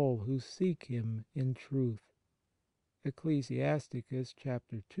all who seek Him in truth." Ecclesiasticus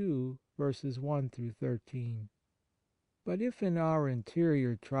 2:1-13. But if in our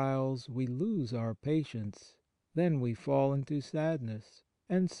interior trials we lose our patience, then we fall into sadness,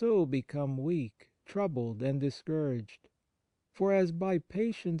 and so become weak, troubled, and discouraged. For as by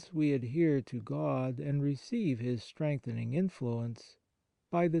patience we adhere to God and receive His strengthening influence,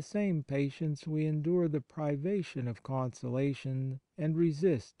 by the same patience we endure the privation of consolation and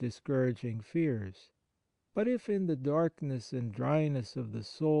resist discouraging fears. But if in the darkness and dryness of the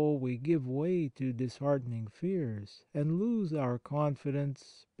soul we give way to disheartening fears, and lose our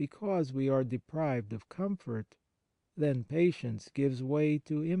confidence because we are deprived of comfort, then patience gives way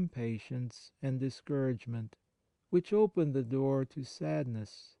to impatience and discouragement, which open the door to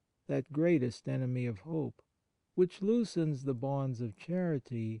sadness, that greatest enemy of hope, which loosens the bonds of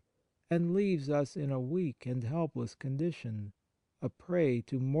charity, and leaves us in a weak and helpless condition, a prey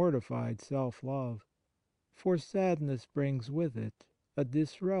to mortified self-love. For sadness brings with it a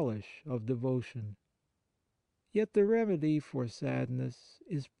disrelish of devotion. Yet the remedy for sadness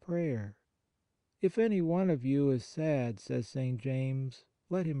is prayer. "If any one of you is sad," says St. James,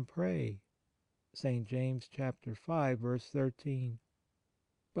 "let him pray." St. James 5:13.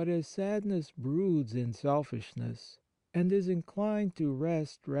 But as sadness broods in selfishness, and is inclined to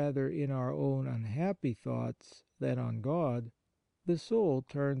rest rather in our own unhappy thoughts than on God, the soul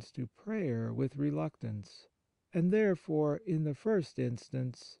turns to prayer with reluctance, and therefore, in the first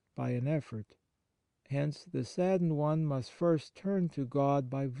instance, by an effort. Hence the saddened one must first turn to God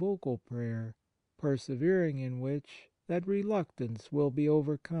by vocal prayer, persevering in which, that reluctance will be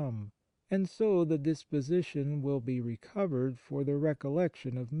overcome, and so the disposition will be recovered for the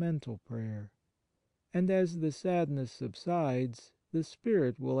recollection of mental prayer. And as the sadness subsides, the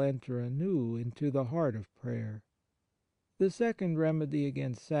spirit will enter anew into the heart of prayer. The second remedy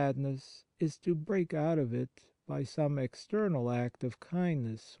against sadness is to break out of it by some external act of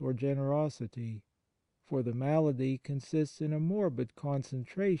kindness or generosity. For the malady consists in a morbid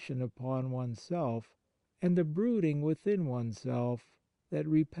concentration upon oneself, and a brooding within oneself, that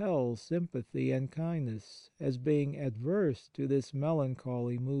repels sympathy and kindness as being adverse to this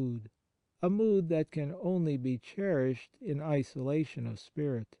melancholy mood, a mood that can only be cherished in isolation of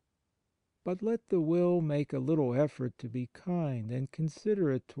spirit. But let the will make a little effort to be kind and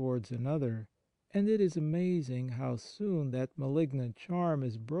considerate towards another, and it is amazing how soon that malignant charm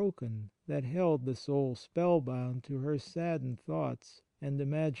is broken that held the soul spellbound to her saddened thoughts and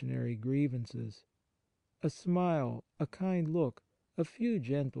imaginary grievances. A smile, a kind look, a few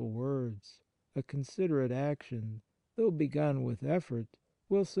gentle words, a considerate action, though begun with effort,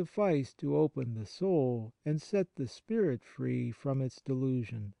 will suffice to open the soul and set the spirit free from its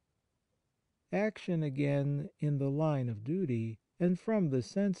delusion. Action, again, in the line of duty, and from the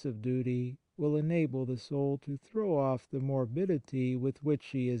sense of duty, will enable the soul to throw off the morbidity with which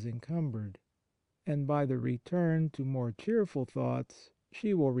she is encumbered, and by the return to more cheerful thoughts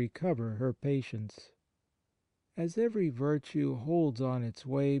she will recover her patience. As every virtue holds on its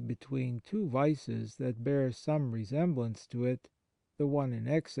way between two vices that bear some resemblance to it, the one in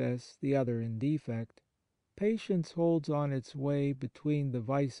excess, the other in defect, patience holds on its way between the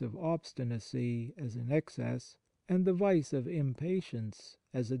vice of obstinacy as an excess and the vice of impatience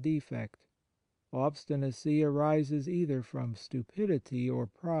as a defect. Obstinacy arises either from stupidity or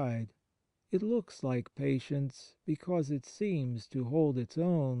pride. It looks like patience because it seems to hold its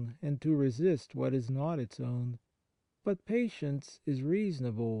own and to resist what is not its own. But patience is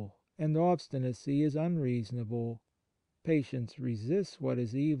reasonable, and obstinacy is unreasonable. Patience resists what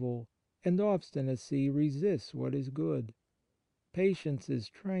is evil, and obstinacy resists what is good. Patience is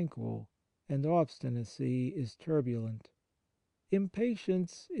tranquil, and obstinacy is turbulent.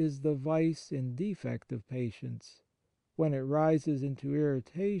 Impatience is the vice in defect of patience. When it rises into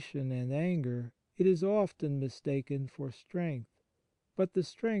irritation and anger, it is often mistaken for strength, but the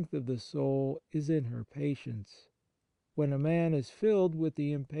strength of the soul is in her patience. When a man is filled with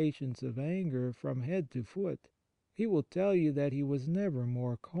the impatience of anger from head to foot, he will tell you that he was never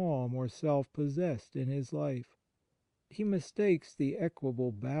more calm or self-possessed in his life. He mistakes the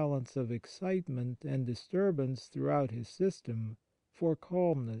equable balance of excitement and disturbance throughout his system for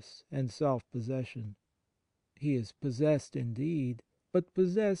calmness and self-possession. He is possessed indeed, but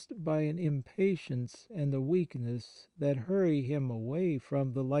possessed by an impatience and a weakness that hurry him away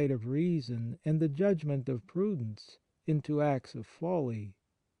from the light of reason and the judgment of prudence into acts of folly,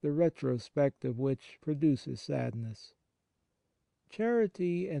 the retrospect of which produces sadness.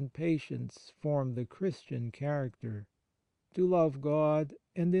 Charity and patience form the Christian character. To love God,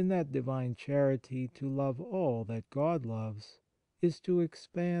 and in that divine charity to love all that God loves, is to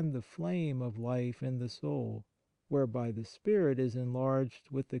expand the flame of life in the soul, whereby the spirit is enlarged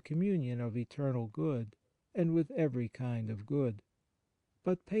with the communion of eternal good, and with every kind of good.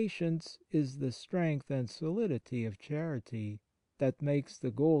 But patience is the strength and solidity of charity, that makes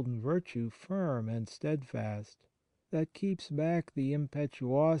the golden virtue firm and steadfast, that keeps back the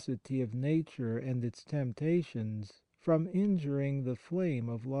impetuosity of nature and its temptations from injuring the flame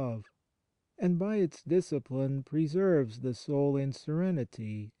of love, and by its discipline preserves the soul in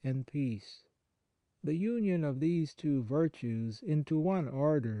serenity and peace. The union of these two virtues into one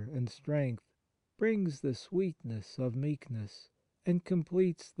ardour and strength brings the sweetness of meekness, and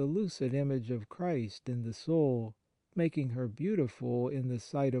completes the lucid image of Christ in the soul, making her beautiful in the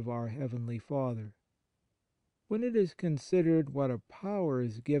sight of our Heavenly Father. When it is considered what a power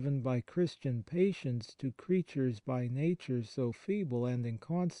is given by Christian patience to creatures by nature so feeble and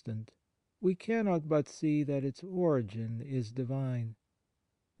inconstant, we cannot but see that its origin is divine.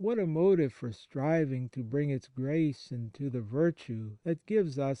 What a motive for striving to bring its grace into the virtue that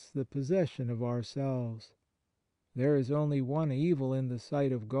gives us the possession of ourselves. There is only one evil in the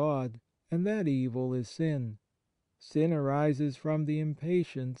sight of God, and that evil is sin. Sin arises from the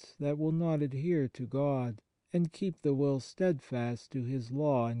impatience that will not adhere to God, and keep the will steadfast to His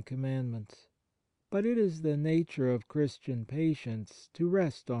law and commandments. But it is the nature of Christian patience to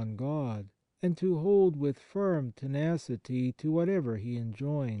rest on God, and to hold with firm tenacity to whatever He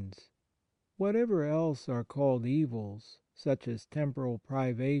enjoins. Whatever else are called evils, such as temporal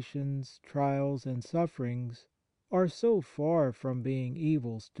privations, trials, and sufferings, are so far from being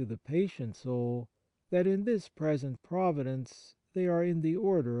evils to the patient soul, that in this present providence they are in the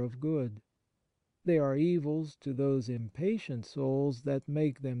order of good. They are evils to those impatient souls that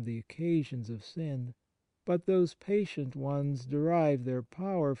make them the occasions of sin, but those patient ones derive their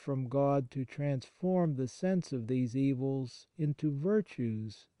power from God to transform the sense of these evils into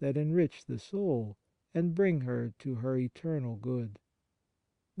virtues that enrich the soul and bring her to her eternal good.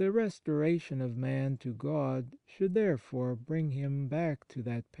 The restoration of man to God should therefore bring him back to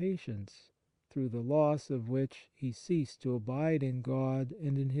that patience, through the loss of which he ceased to abide in God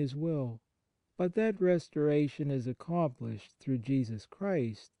and in His will. But that restoration is accomplished through Jesus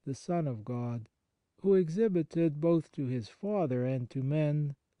Christ, the Son of God, who exhibited both to His Father and to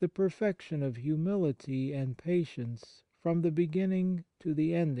men the perfection of humility and patience from the beginning to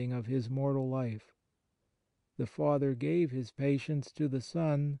the ending of His mortal life. The Father gave His patience to the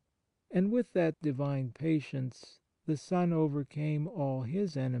Son, and with that divine patience the Son overcame all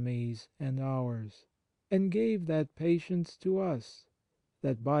His enemies and ours, and gave that patience to us,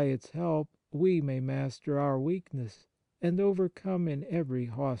 that by its help we may master our weakness and overcome in every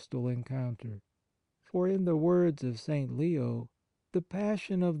hostile encounter. For in the words of St. Leo, the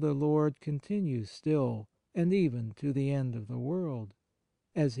passion of the Lord continues still, and even to the end of the world.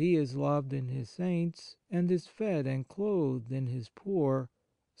 As He is loved in His saints, and is fed and clothed in His poor,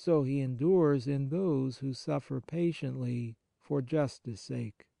 so He endures in those who suffer patiently for justice'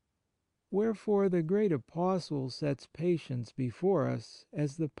 sake. Wherefore the great Apostle sets patience before us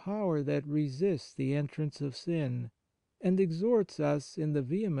as the power that resists the entrance of sin, and exhorts us in the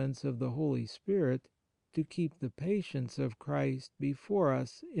vehemence of the Holy Spirit to keep the patience of Christ before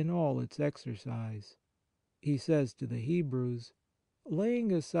us in all its exercise. He says to the Hebrews: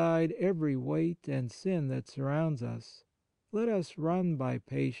 "Laying aside every weight and sin that surrounds us, let us run by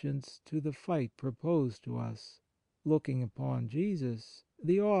patience to the fight proposed to us, looking upon Jesus,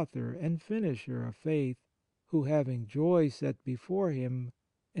 the author and finisher of faith, who, having joy set before Him,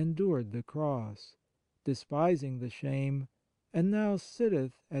 endured the cross, despising the shame, and now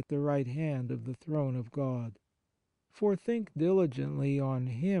sitteth at the right hand of the throne of God. For think diligently on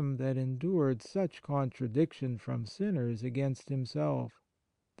Him that endured such contradiction from sinners against Himself,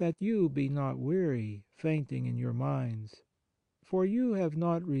 that you be not weary, fainting in your minds. For you have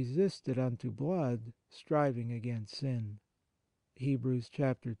not resisted unto blood, striving against sin." Hebrews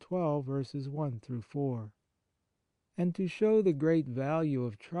 12:1-4. And to show the great value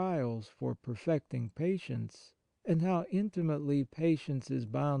of trials for perfecting patience, and how intimately patience is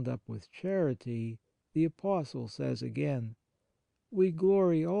bound up with charity, the Apostle says again: "We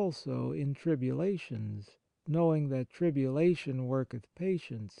glory also in tribulations, knowing that tribulation worketh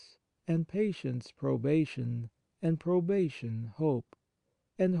patience, and patience probation, and probation hope.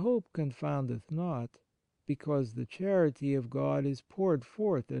 And hope confoundeth not, because the charity of God is poured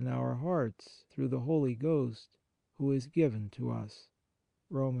forth in our hearts through the Holy Ghost, who is given to us."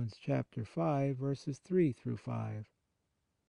 Romans 5:3-5.